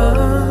were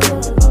young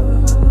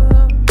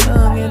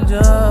and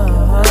dumb.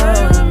 I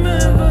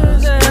remember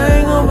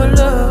staying over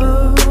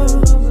love.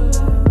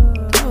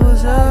 That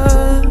was us.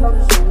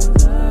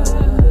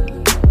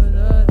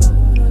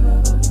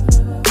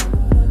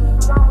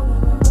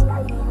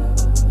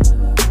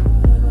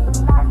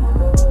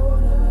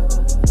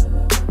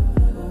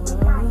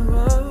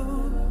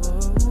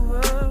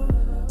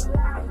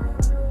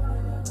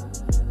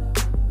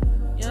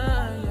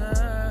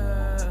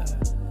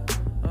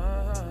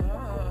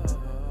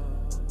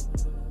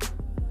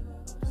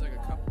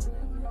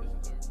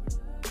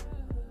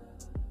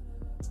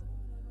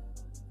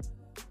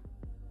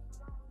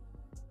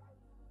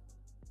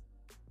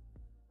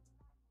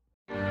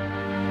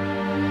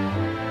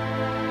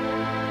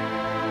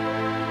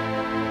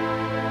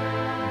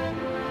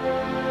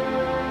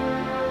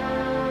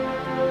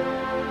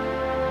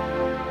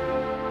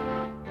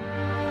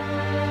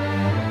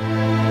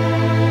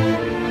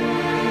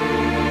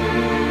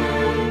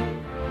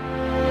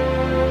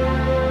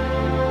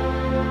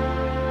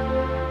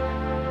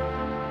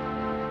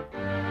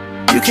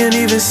 You can't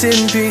even sit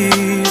in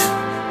peace,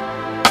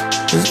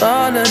 'cause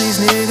all of these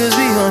niggas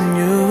be on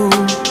you.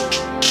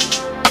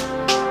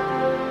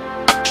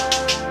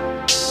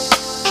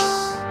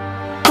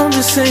 I'm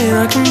just saying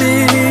I can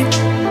be,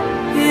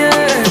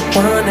 yeah, the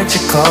one that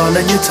you call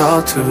and you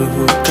talk to,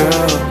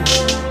 girl.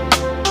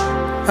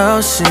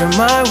 I'll share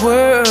my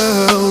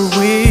world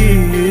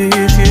with you.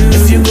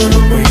 If you're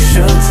gonna waste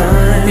your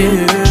time,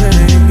 yeah,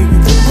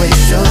 then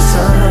waste your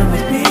time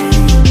with me.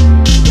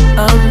 I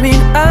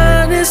mean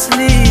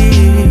honestly,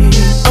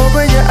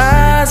 open your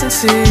eyes and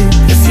see.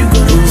 If you're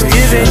gonna waste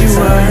giving you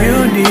what you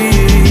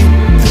need,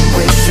 then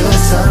waste your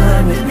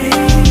time with me.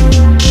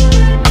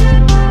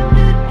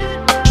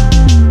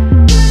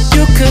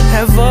 You could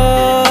have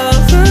all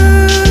the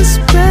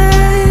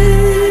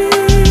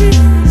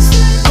space,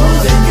 more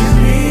than you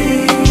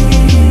need.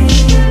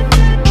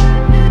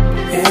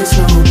 It's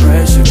no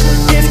pressure, girl.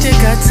 If you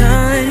got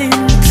time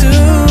to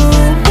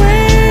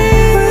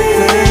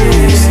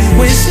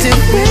waste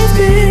it with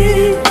me.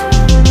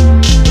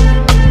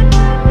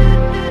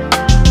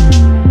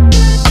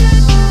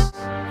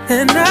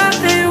 And I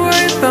ain't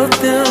worried about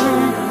them.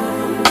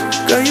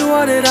 Girl, you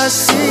all that I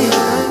see.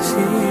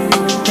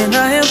 And I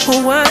am who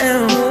I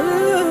am.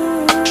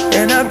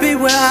 And I be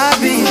where I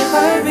be.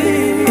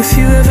 If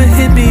you ever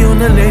hit me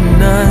on a late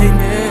night,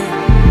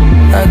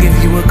 I'll give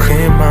you a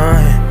clear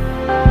mind.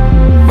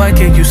 Might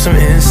give you some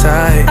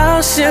insight.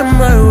 I'll share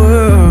my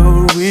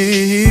world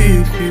with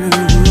you.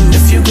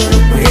 If you're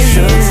gonna waste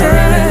your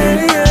time,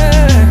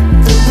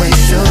 then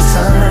waste your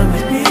time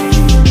with me.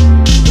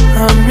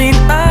 I mean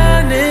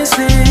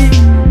honestly,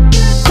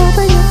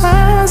 open your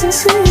eyes and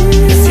see.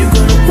 If you're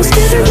gonna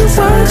waste your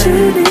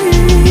time,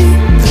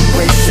 then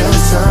waste your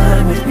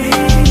time with me.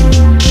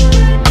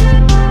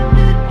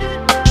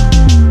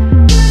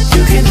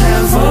 You can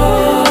have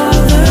all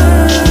the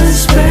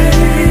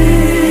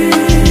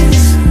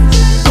space,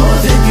 more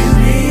than you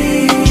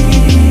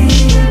need.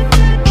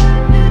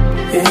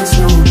 It's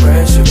no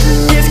pressure,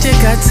 girl. If you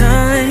got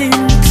time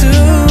to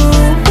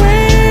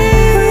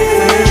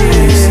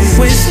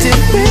waste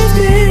it with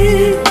me.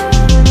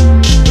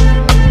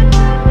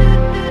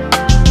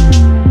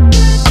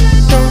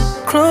 Don't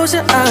close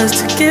your eyes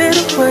to get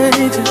away.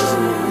 Just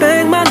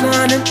bang my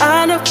line and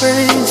I'll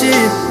arrange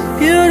it.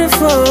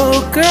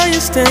 Beautiful, girl,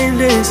 you're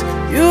stainless.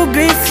 You'll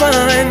be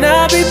fine,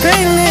 I'll be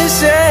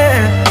painless,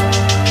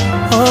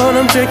 yeah. All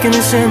I'm drinking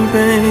is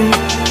champagne.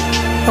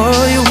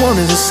 All you want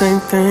is the same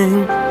thing.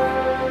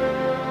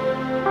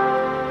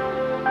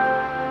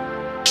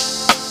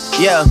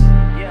 Yeah.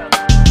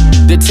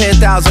 The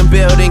 10,000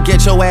 building,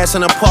 get your ass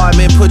an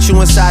apartment, put you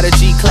inside a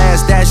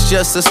G-class, that's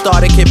just a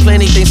starter kit.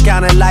 Plenty things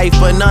count in life,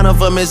 but none of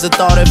them is the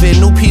thought of it.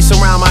 New piece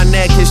around my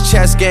neck is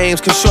chess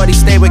games, cause shorty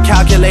stay with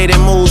calculated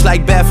moves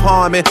like Beth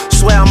Harmon.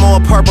 Swear I'm more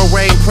Purple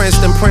Rain Prince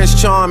than Prince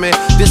Charming.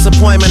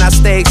 Disappointment, I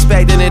stay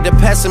expecting it. The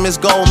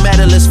pessimist, gold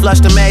medalist, flush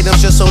the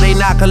magnums just so they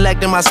not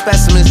collecting my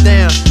specimens,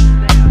 damn.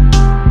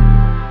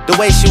 The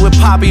way she with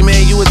Poppy,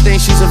 man, you would think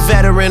she's a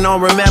veteran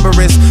on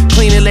remembrance.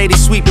 Cleaning lady,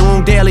 sweep the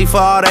room daily for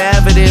all the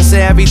evidence of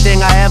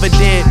everything I ever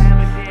did.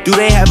 Do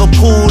they have a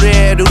pool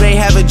there? Do they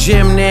have a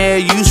gym there?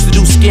 You used to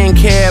do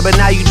skincare, but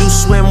now you do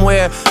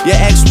swimwear. Your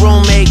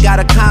ex-roommate got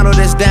a condo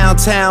that's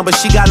downtown, but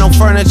she got no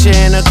furniture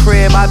in her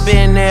crib. I've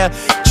been there.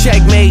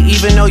 Checkmate,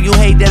 even though you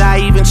hate that I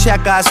even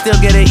check, I still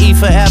get an E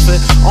for effort.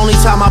 Only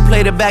time I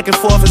play the back and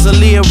forth is a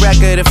Leah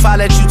record. If I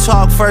let you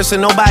talk first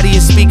and nobody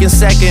is speaking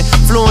second,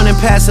 fluent in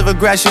passive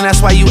aggression,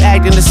 that's why you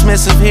acting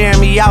dismissive. Hearing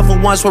me out for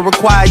once will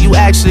require you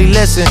actually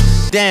listen.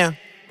 Damn.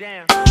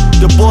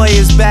 The boy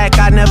is back,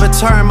 I never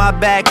turn my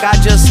back. I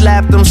just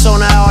slapped him, so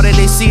now all that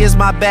they see is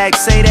my back.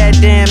 Say that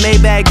damn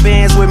Maybach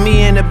bands with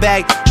me in the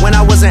back. When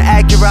I wasn't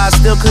accurate, I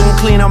still couldn't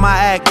clean on my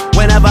act.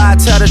 Whenever I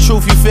tell the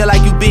truth, you feel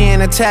like you being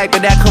attacked,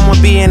 but that come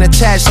with being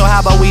attached, so how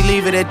about we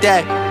leave it at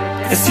that?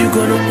 If you're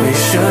gonna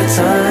waste your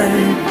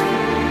time,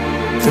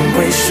 then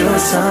waste your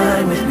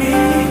time with me.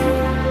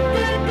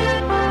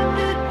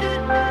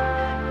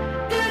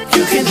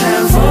 You can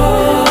have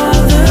all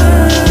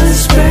the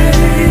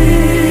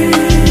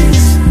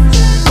space,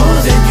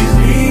 all that you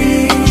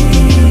need.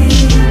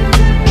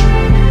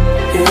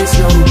 It's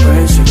no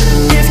pressure,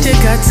 'cause if you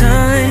got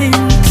time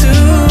to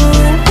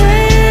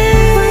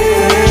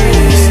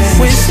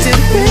waste it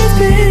with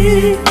me.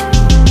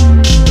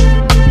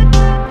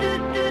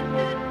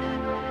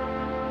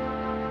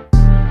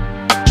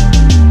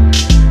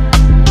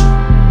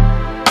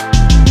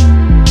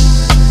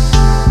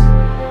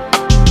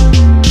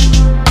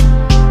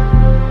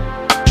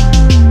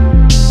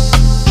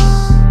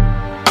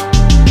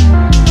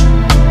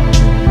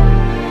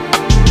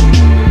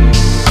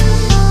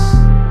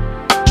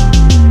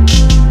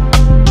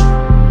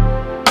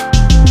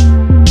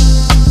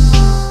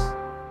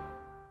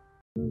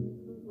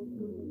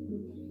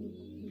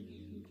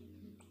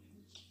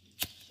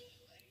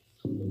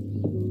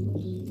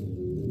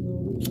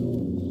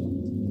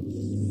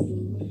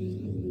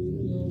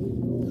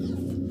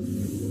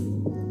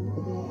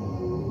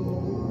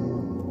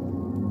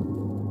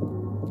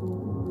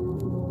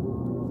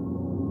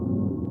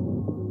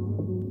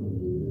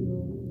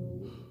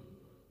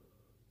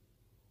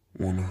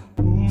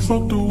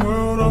 Fuck the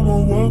world, I'ma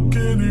walk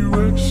in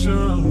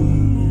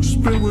erection.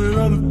 Spit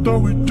without a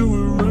thought, we do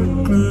it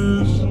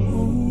reckless.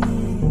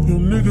 Your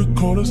nigga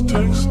called us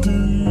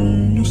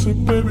texting. You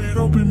said, baby,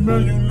 don't be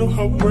mad, you know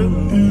how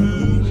Brent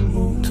is.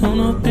 Don't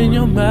open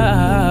your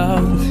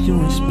mouth if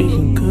you ain't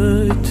speaking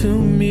good to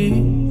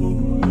me.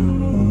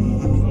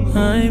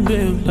 I ain't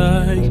built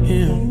like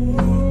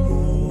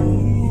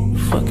him,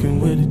 fucking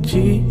with a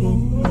G.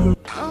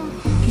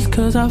 Just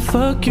cause I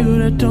fuck you,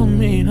 that don't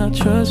mean I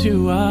trust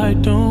you, I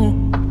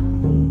don't.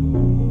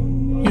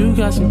 You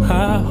got some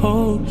high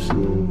hopes,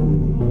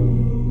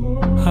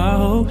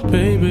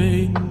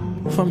 baby.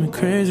 For me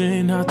crazy,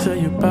 and I'll tell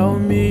you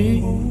about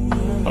me.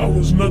 I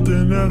was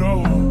nothing at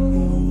all.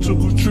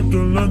 Took a trip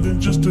to London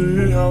just to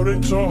hear how they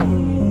talk.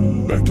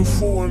 Back to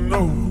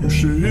 4-0, you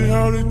should hear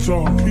how they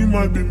talk. He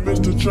might be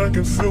Mr. Track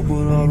and Field,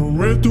 but I done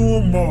ran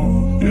through them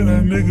all. Yeah,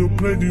 that nigga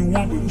played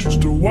D1, but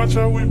just to watch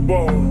how we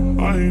ball.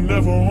 I ain't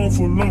never home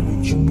for long,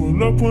 but you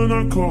pull up when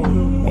I call.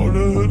 All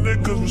the hood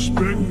niggas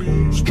respect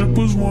me.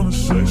 Strippers wanna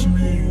sex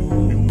me.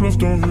 You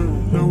bluffed on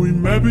him, now we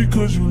mad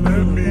because you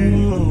let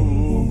me.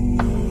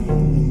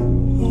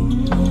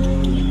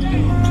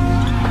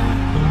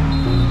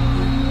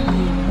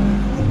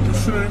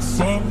 If it ain't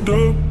fucked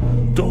up,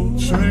 don't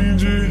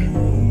change it.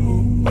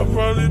 I'd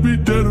probably be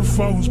dead if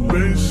I was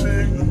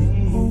basic.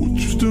 Would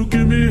you still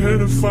give me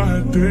head if I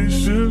had day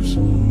shifts?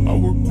 I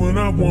work when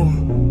I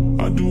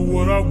want, I do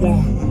what I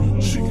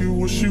want. She get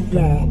what she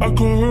want, I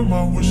call her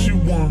my what she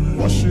want.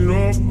 Wash it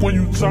off when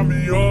you tie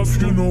me off,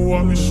 you know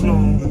I be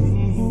slow.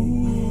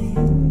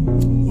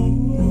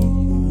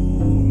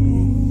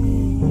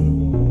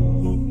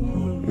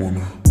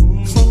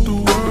 Fuck the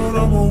world,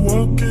 I'ma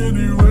walk in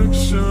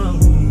erection.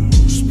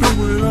 Spit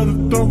without a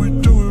thought, we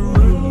do it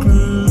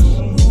reckless.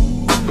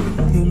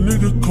 Your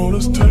nigga called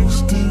us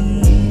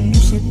texting. You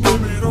said,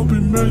 baby, don't be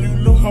mad, you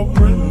know how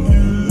Brent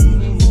is.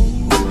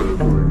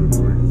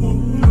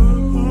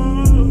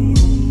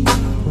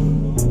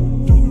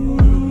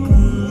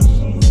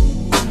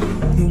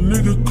 Your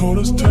nigga called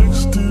us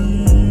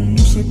texting.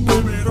 You said,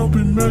 baby, don't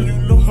be mad, you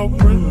know how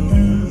Brent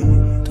is.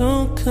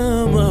 Don't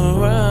come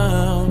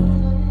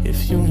around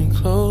if you ain't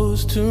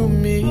close to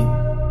me.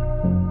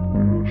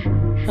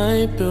 I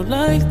ain't built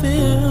like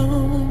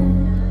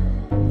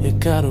them. It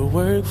gotta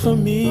work for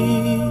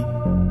me.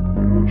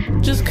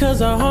 Just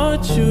cause I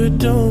haunt you, it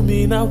don't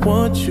mean I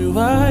want you,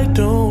 I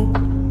don't.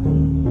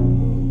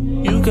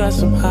 You got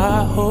some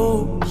high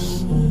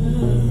hopes,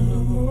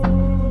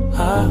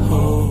 high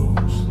hopes.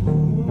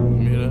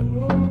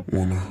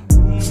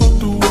 Fuck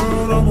the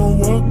world, I'ma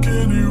walk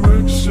in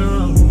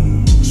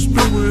erection.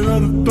 Spit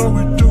without a thought,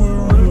 we do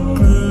it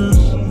reckless.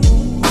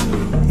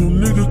 Your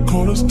nigga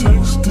called us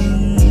texting.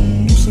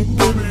 You said,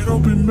 baby,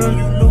 don't be mad,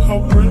 you know how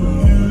Brent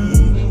is.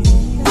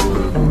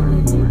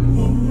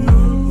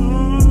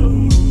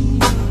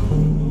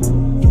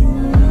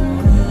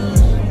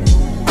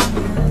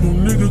 Your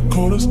nigga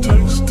called us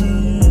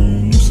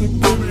texting. You said,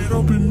 baby,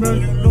 don't be mad,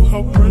 you know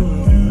how Brent is.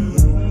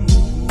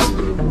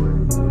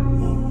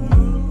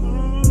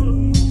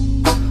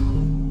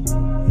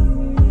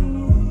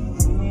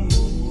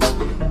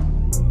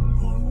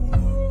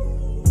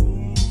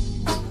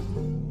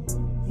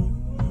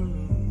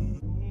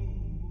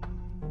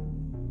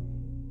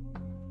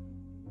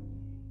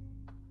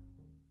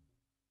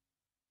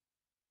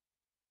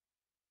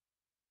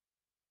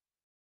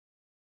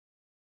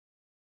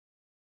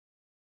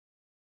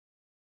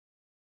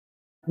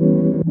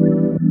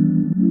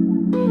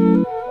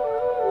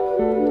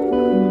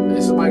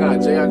 somebody got a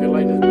J I can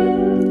light this bitch?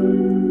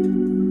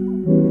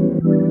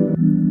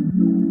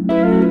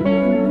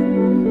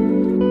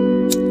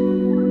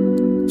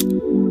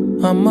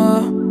 I'm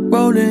a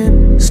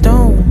rolling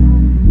stone.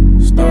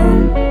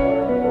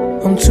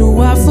 I'm too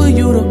hot for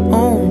you to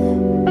own.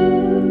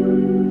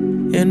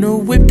 In a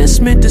whip that's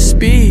meant to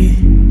speed.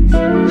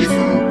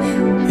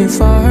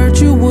 If I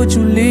hurt you, would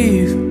you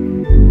leave?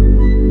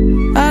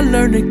 I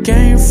learned the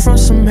game from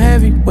some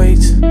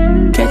heavyweights.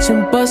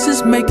 Catching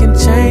buses, making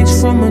change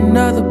from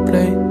another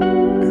plate.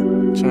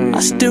 I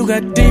still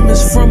got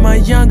demons from my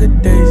younger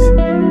days.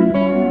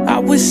 I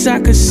wish I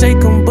could shake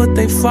them, but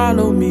they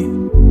follow me.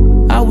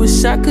 I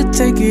wish I could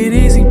take it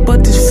easy,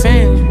 but these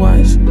fans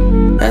watch.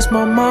 That's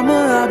my mama,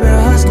 I've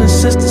been hustling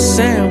since the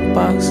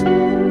sandbox.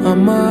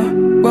 I'm a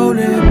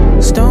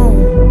rolling stone.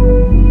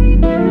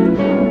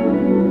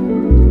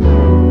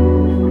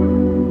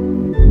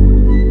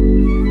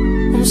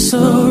 I'm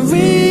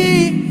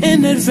sorry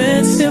in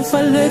advance if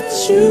I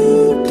let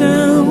you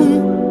down.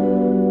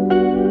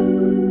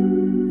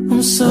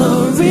 I'm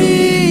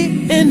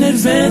sorry in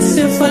advance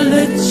if I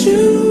let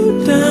you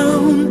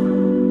down.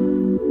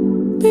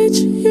 Bitch,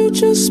 you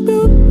just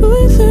spilled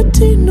Louis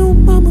 13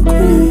 on Mama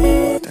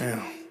Queen.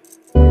 Damn.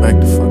 Back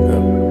the fuck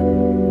up.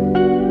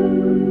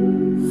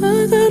 I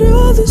got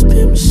all this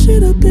pimp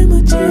shit up in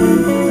my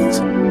jeans.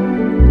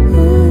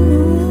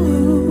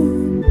 Oh,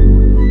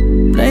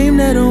 blame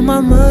that on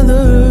my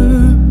mother.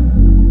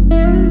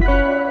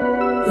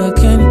 I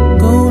can't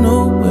go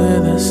nowhere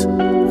that's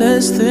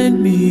less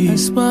than me.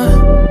 That's why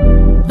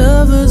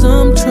lovers,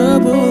 I'm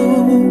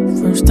trouble.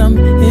 First I'm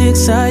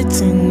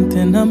exciting,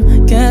 then I'm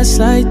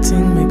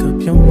gaslighting. Make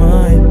up your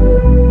mind.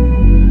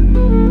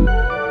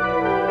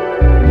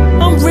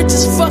 I'm rich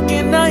as fuck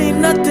and I ain't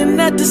nothing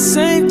at the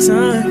same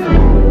time.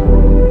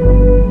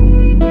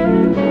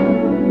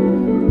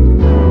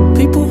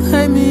 People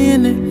hate me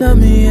and they love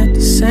me at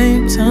the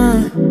same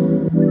time.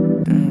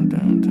 Damn.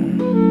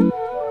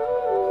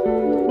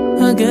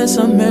 I guess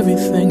I'm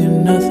everything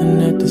and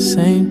nothing at the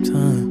same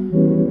time.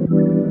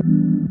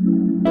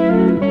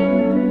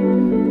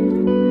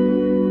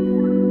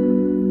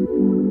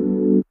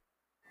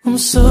 I'm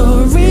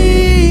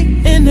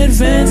sorry in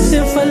advance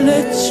if I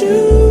let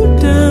you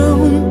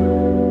down.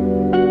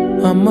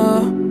 I'm a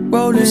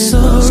rolling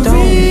stone.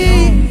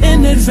 Sorry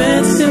in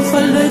advance if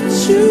I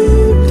let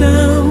you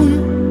down.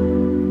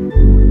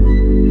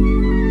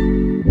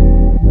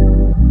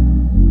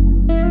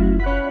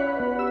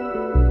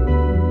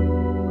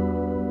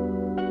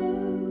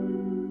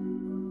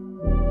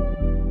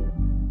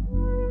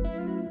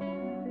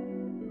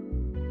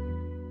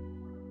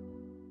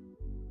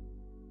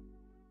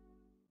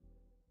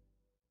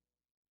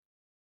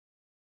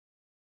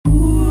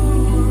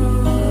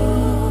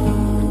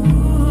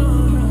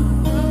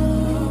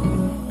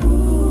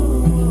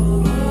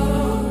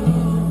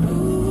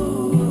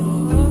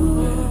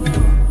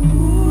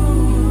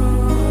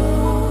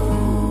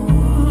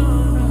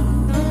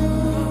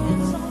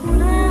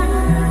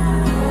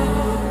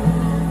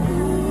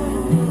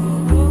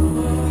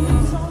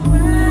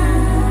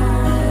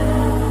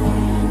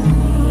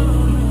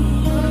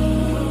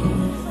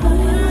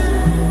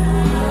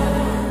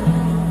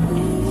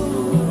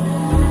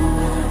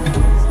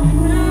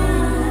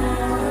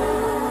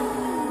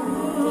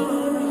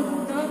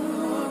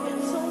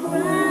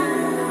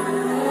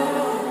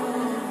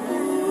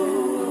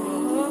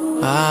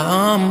 I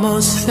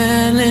almost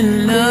fell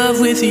in love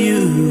with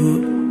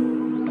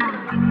you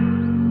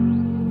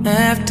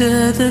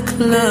after the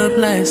club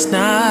last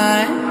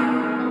night.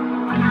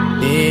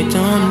 They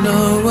don't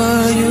know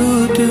what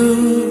you do.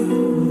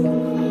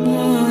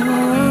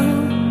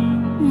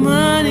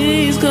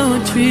 Money's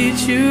gonna treat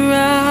you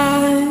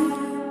right.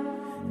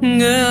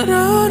 Girl,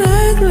 don't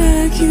act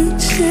like you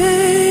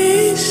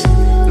changed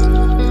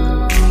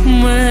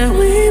when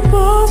we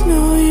both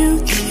know you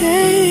can't.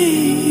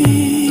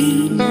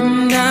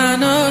 And I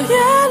know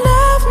you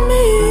love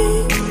me,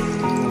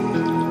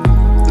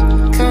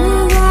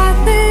 'cause I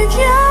think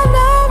you're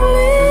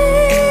lovely.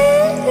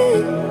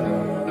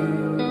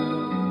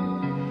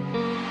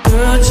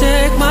 Girl,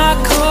 check my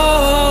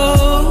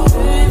code.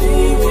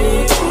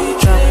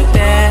 Drop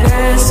that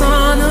ass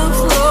on the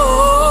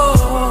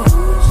floor.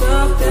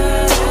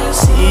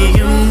 See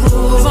you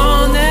move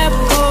on that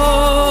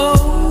pole.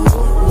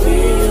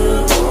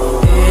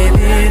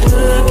 Baby,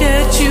 look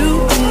at you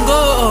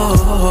go.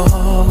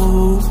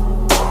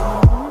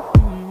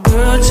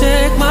 Girl,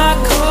 check my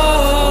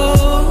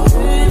code.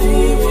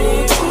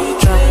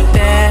 Drop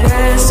that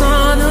ass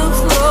on the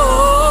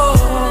floor.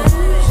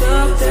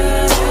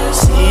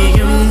 See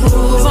you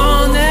move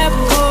on that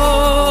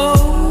pole.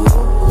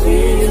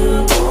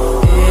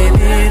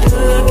 Baby,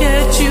 look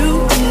at you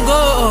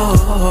go.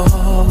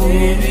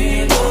 Baby,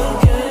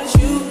 look at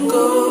you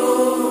go.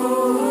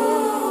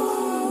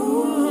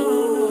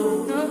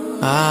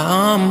 I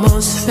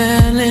almost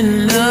fell in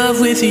love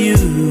with you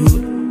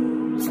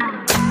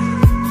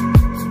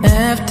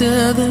after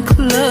the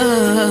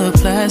club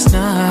last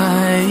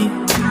night.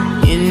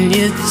 And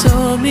you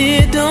told me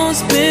don't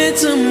spend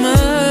too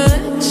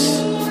much.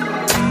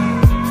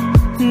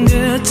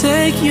 Girl,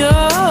 take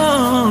your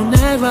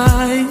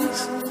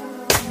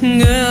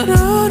Girl,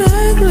 don't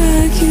act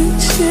like you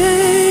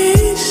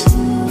changed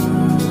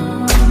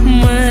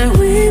when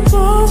we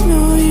both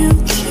know you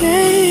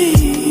can't.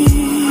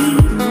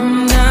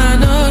 And I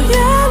know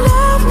you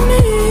love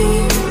me,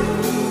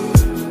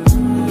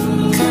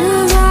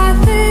 'cause I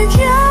think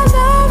you're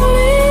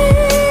lovely.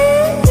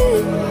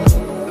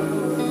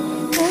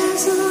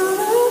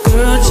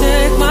 Girl,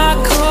 check my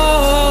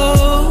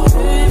code.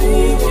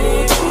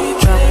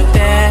 Drop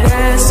that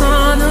ass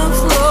on the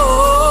floor.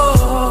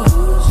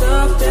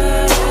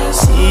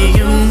 See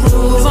you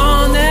move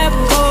on that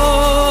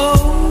pole.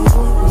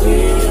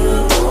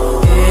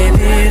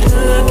 Baby,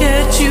 look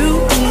at you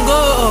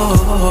go.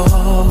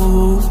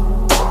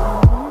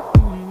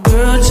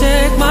 Girl,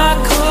 check my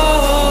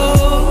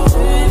code.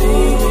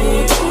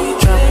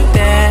 Drop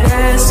that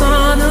ass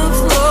on the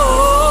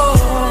floor.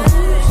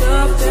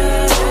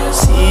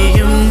 See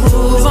you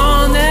move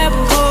on that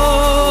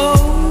pole.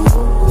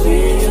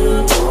 Baby,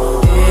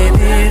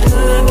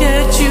 look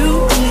at you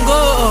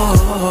go.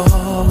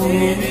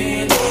 Baby,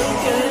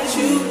 look at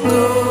you go.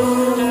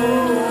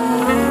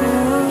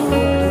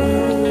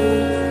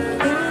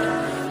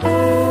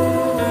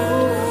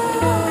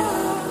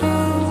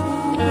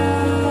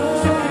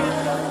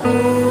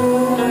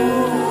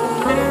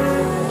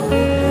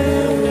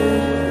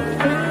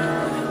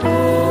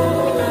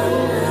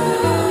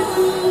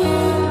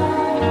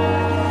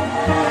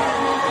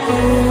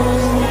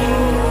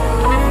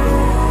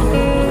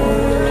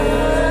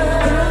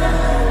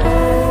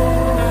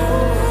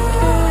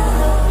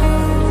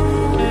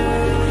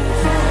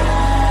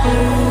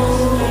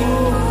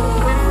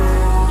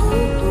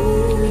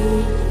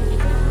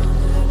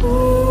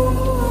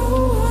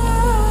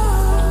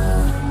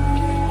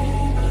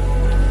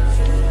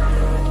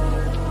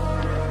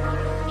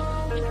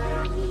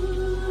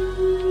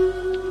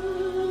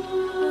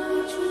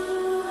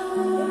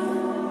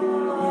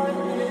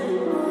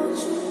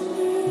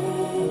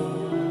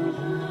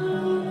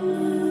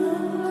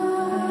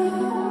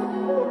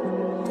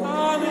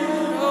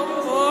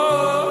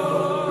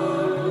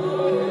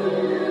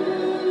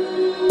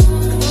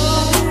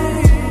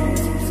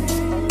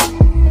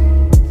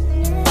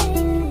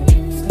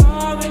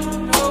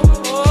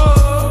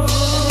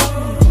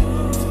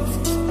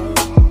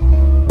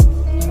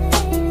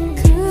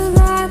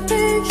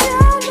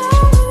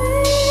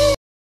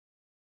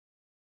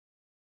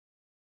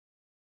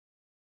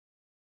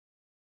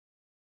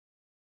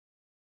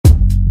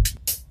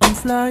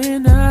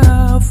 Flying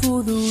out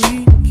for the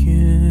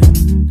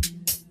weekend.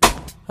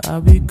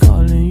 I'll be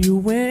calling you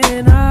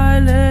when I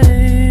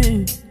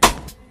land,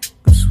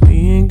 'cause we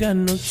ain't got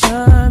no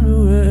time to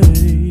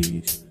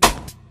waste.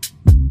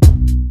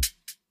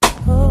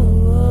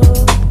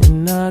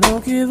 And I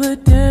don't give a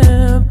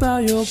damn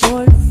about your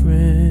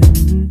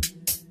boyfriend.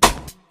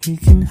 He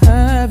can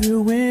have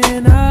you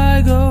when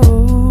I go.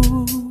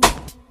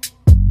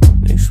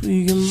 Next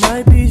week it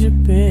might be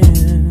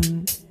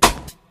Japan.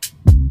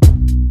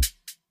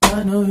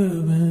 I know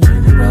you've been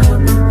thinking about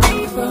me,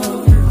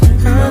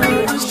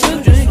 just to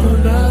drink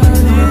about it.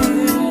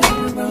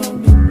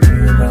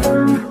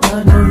 I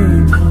know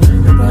you've been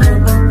thinking about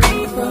me,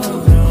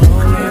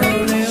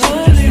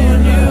 only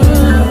when you're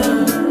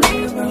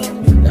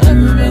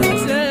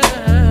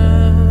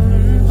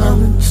I'm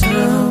in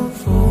town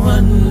for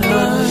one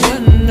night,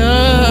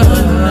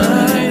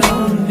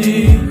 only,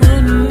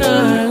 one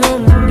night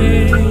only.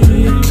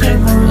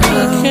 I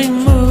came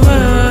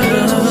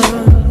around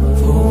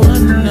for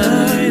one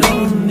night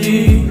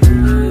only,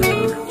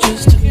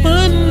 just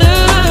one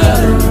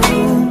night.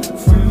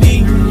 For me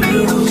and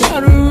you,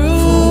 got a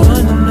room for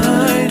one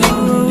night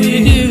only.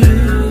 You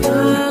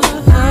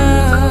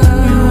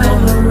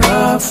wanna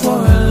ride for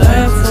a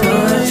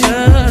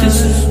lifetime? This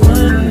is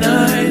one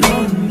night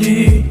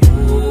only.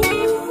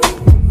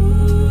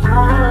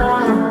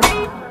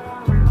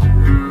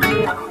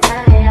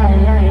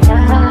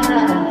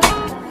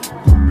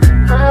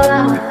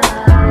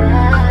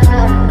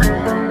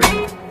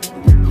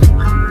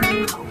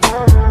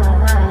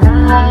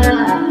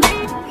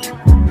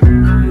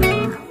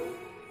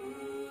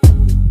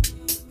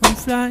 I'm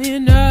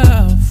flying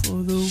out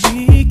for the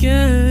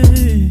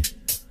weekend.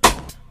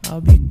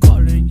 I'll be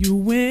calling you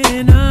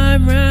when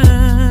I'm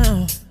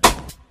round.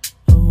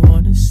 I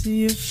wanna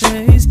see you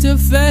face to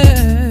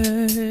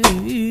face.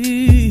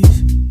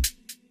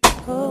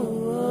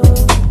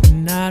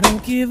 And I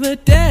don't give a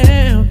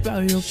damn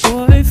about your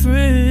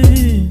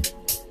boyfriend.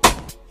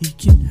 He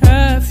can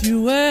have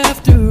you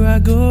after I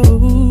go.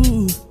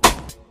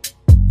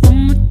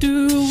 I'ma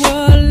do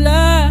all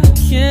I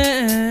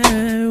can.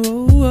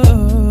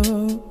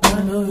 I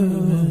know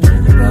you've been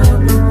thinking about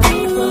me,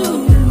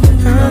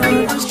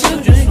 just to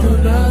drink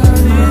about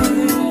it.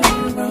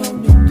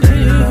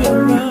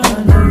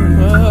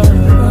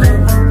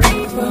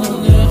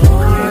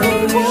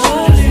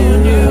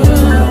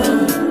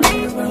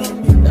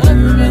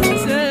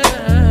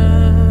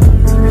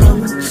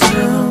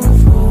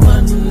 For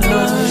one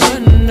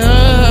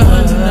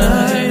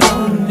night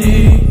only.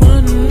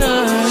 One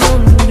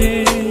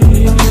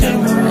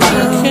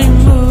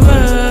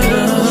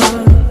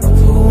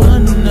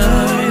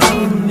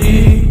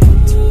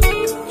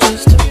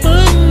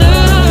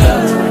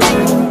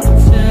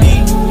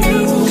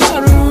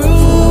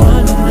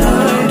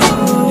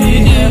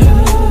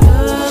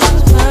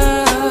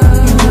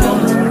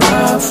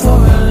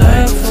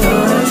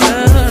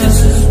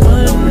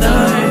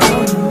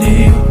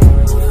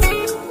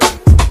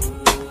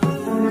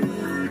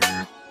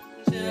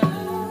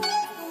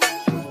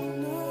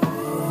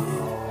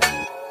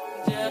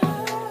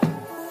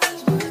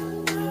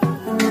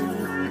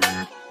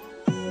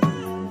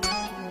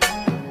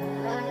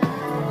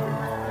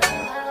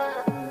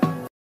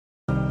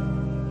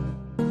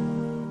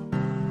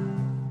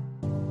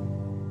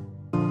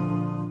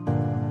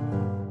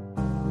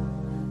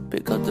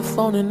pick up the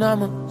phone and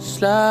I'ma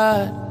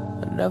slide.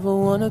 I never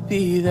wanna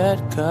be that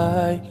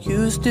guy.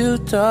 You still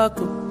talk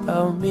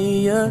about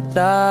me a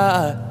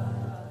lot.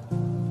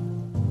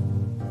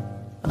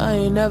 I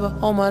ain't never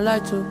on my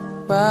life to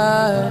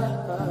ride.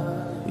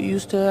 We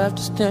used to have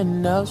to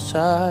stand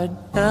outside.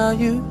 Now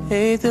you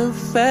hate the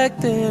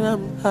fact that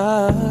I'm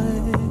high.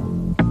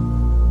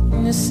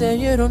 And you say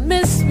you don't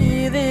miss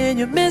me, then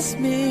you miss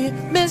me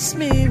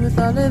with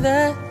all of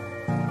that.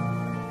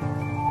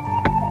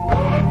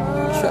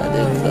 Tried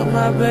to cut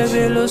my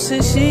baby loose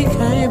and she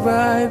came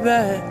right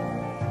back.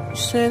 You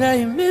say that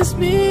you miss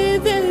me,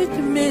 then you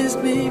miss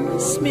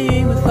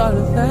me with all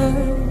of that.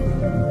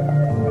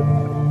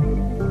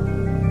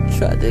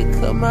 Tried to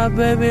cut my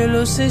baby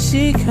loose and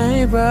she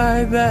came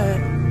right back.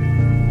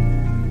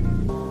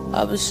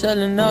 I've been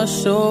selling out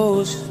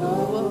shows.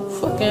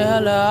 Fucking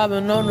hella, I've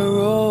been on the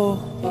road.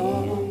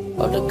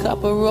 Off the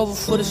copper rover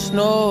for the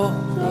snow.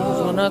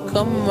 Cause when I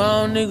come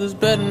around, niggas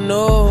better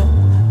know.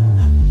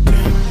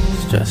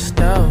 Stressed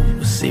out,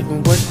 but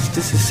even worse,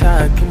 this is how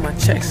I get my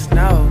checks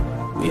now.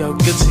 We all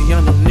guilty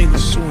on them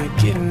niggas who ain't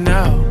getting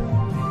out.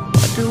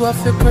 Why do I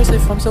feel crazy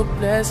if I'm so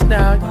blessed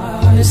now?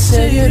 You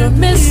say you don't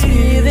miss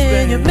me,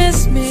 then you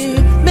miss me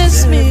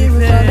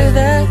with all of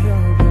that.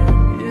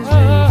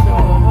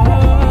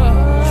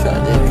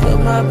 Tried to cut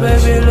my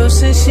baby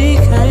loose and she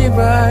came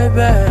right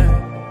back.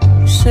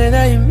 You say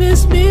that you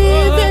miss me,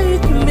 then you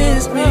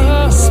miss me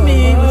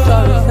with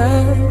all of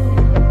that.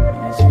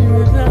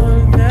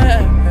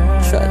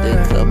 Tried to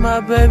cut my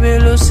baby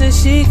loose and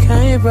she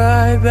came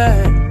right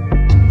back.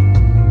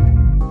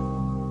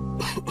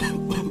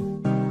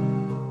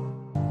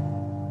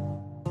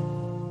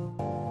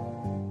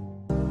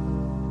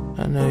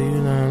 I know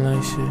you don't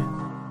like shit.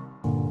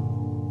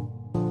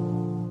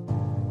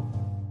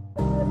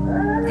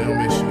 They don't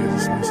make shit,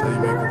 it's how you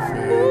make them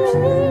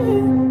feel.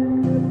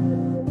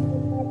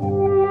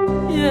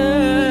 Yeah.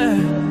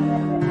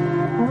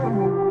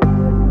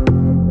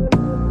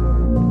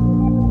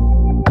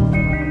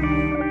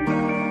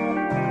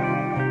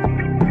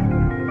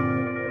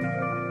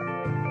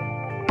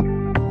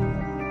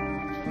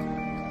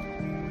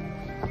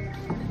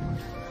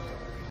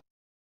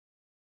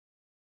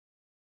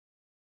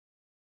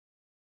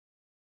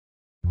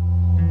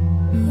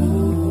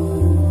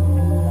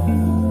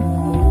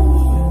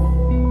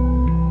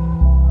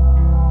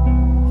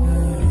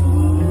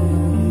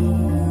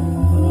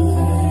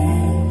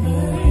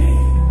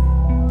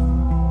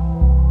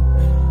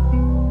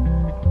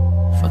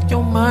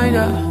 Your mind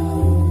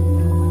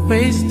up,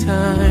 waste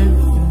time.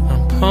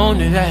 I'm prone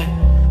to that,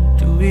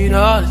 do it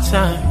all the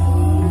time.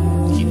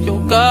 Keep your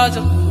guards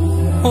up,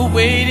 or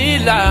wait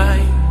in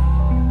line.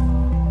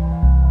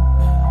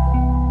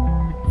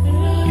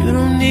 You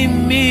don't need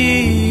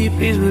me,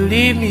 please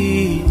believe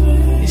me.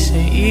 This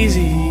ain't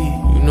easy,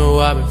 you know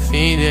I've been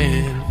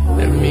fiending.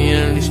 Let me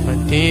unleash my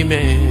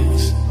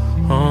demons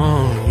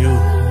on you.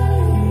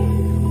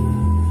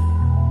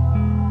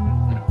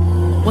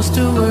 What's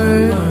the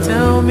word?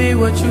 Tell me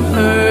what you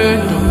heard.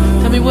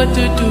 Don't tell me what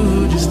to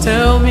do, just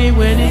tell me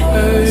when it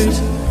hurts.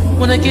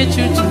 When I get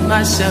you to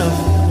myself,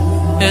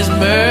 there's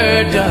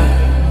murder.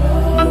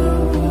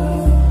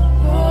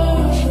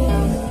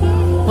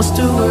 What's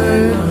the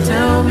word?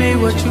 Tell me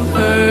what you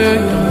heard.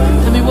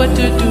 Don't tell me what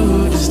to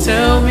do, just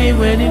tell me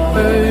when it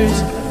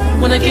hurts.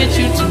 When I get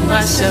you to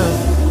myself,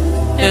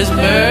 there's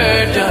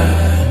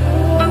murder.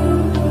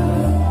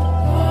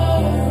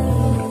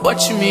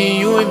 What you mean,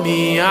 you and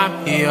me,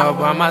 I'm here all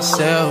by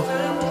myself.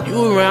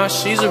 You around,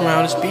 she's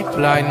around, let's be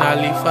polite, not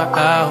leave her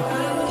out.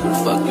 What the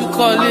fuck you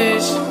call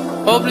this?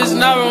 Hope it's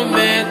not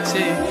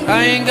romantic.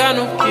 I ain't got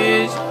no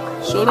kids,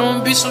 so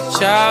don't be so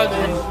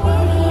childish.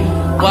 You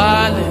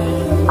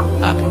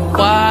wildin', I've been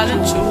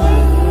wildin' too.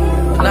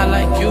 But not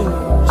like you,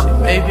 shit,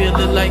 maybe a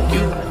little like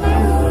you.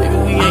 Maybe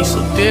we ain't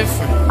so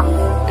different,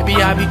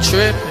 maybe I be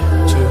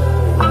trippin' too.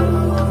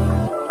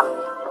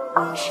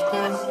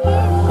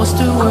 What's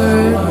the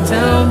word?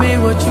 Tell me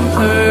what you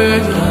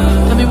heard.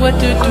 Tell me what to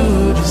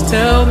do, just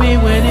tell me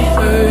when it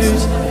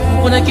hurts.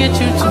 When I get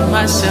you to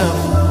myself,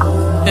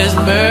 there's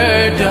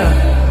murder.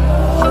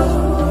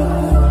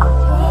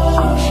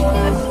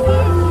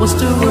 What's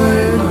the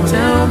word?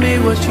 Tell me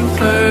what you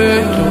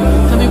heard.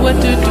 Tell me what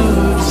to do,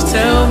 just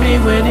tell me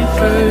when it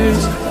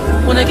hurts.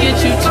 When I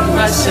get you to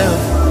myself,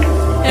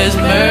 there's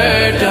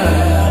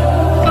murder.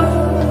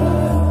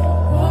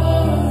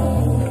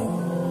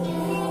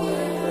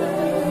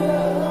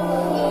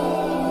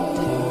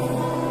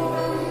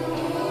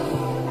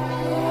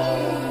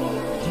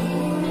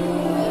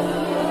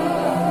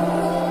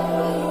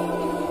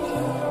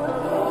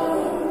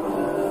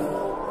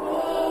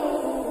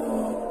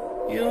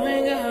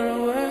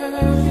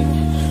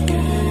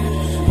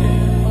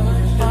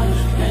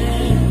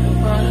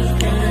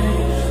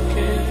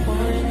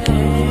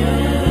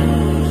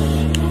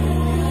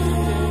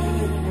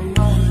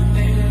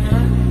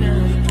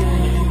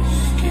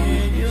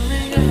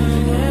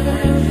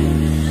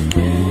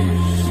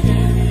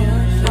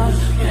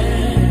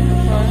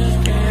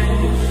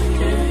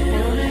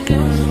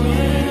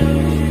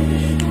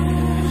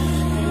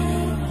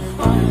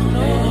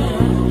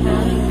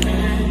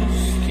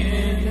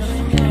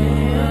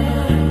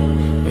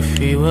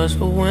 us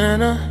a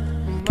winner.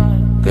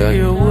 Girl,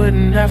 you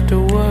wouldn't have to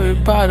worry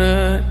about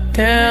a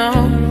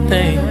damn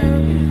thing.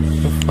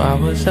 If I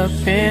was up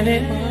in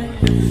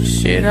it,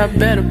 shit, I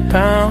bet a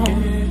pound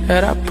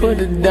that I put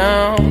it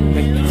down.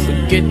 Make you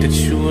forget that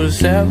you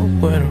was ever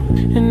with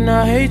him. And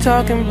I hate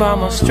talking about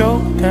my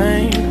stroke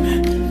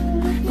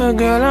game, but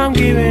girl, I'm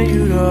giving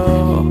you the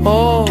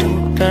whole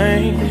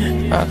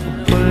thing. I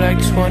could put like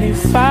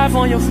 25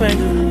 on your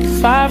finger,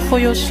 5 for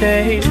your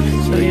shade,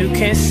 so you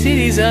can't see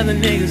these other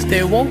niggas.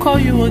 They won't call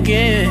you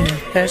again.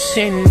 That's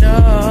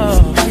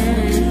enough.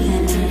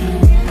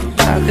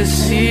 I could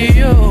see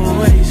you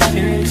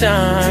wasting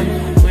time.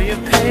 Will you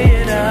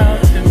pay it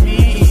out to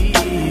me?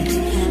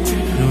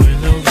 You're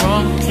in the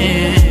wrong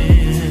hands.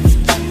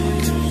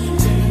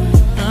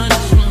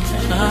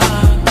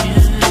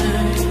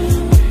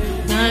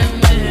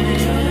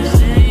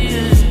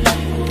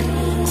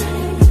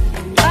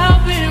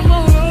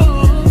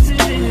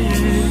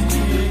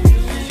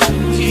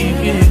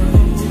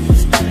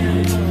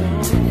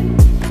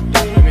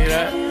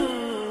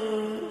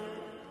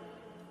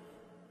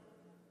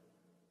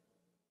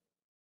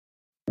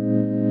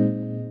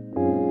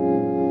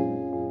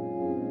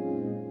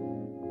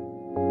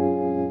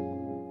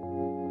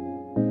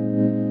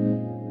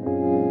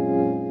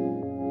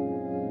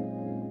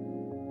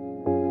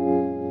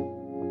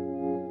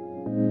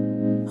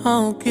 I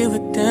don't give a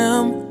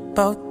damn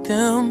about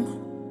them.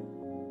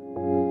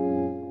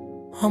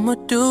 I'ma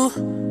do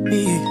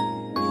me.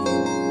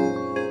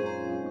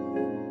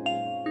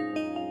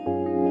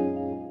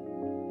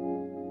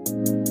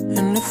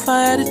 And if I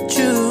had to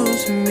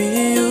choose me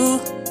and you,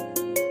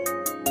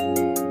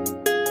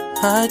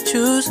 I'd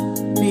choose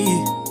me.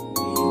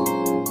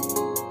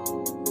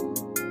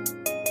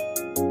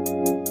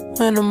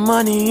 When the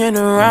money ain't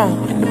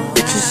around and the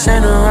bitches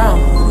ain't around,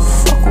 who the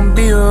fuck gon'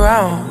 be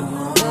around?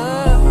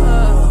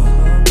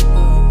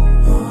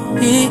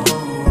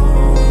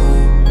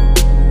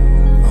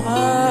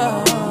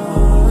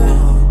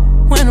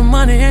 When the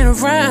money ain't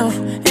around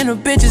and the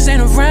bitches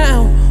ain't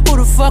around, who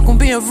the fuck gon'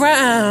 be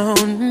around?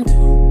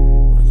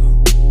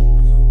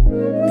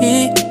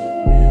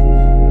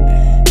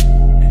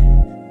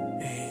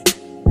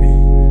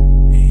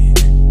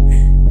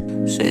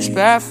 Shit's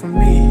bad for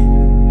me,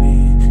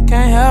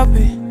 can't help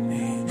it,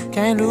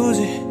 can't lose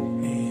it.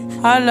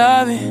 I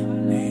love it,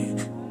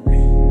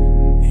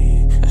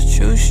 that's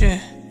true shit.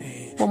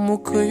 What more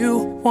could you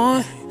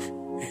want?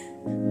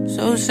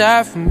 So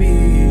sad for me,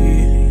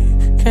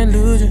 can't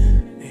lose it,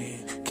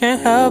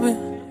 can't help it.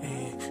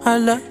 I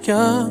love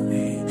you,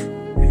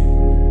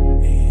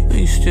 but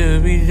you still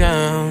be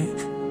down.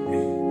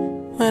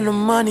 When the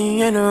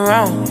money ain't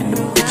around and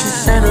the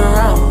bitches ain't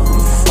around, who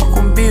the fuck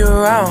gon' be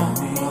around?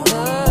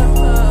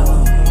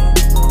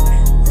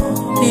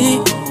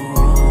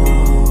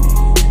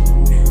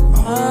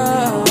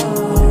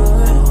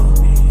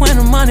 When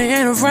the money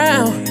ain't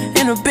around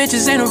and the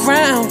bitches ain't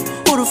around,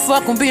 who the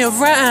fuck gon' be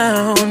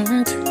around?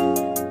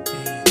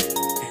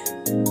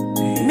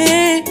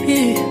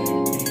 Me.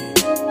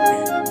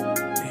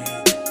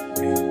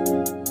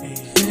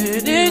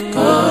 Let it go.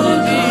 On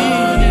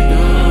and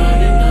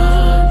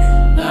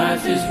on.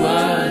 Life is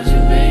what you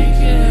make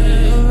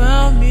it.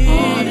 Around me.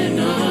 On and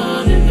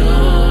on and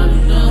on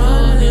and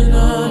on and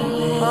on.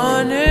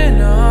 On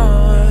and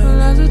on.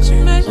 That's what you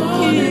make it. On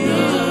and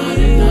on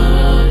and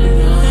on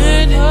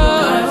and on.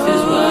 Life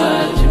is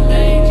what you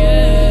make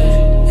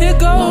it. It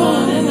goes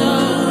on and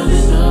on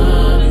and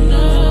on and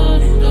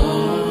on and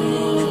on.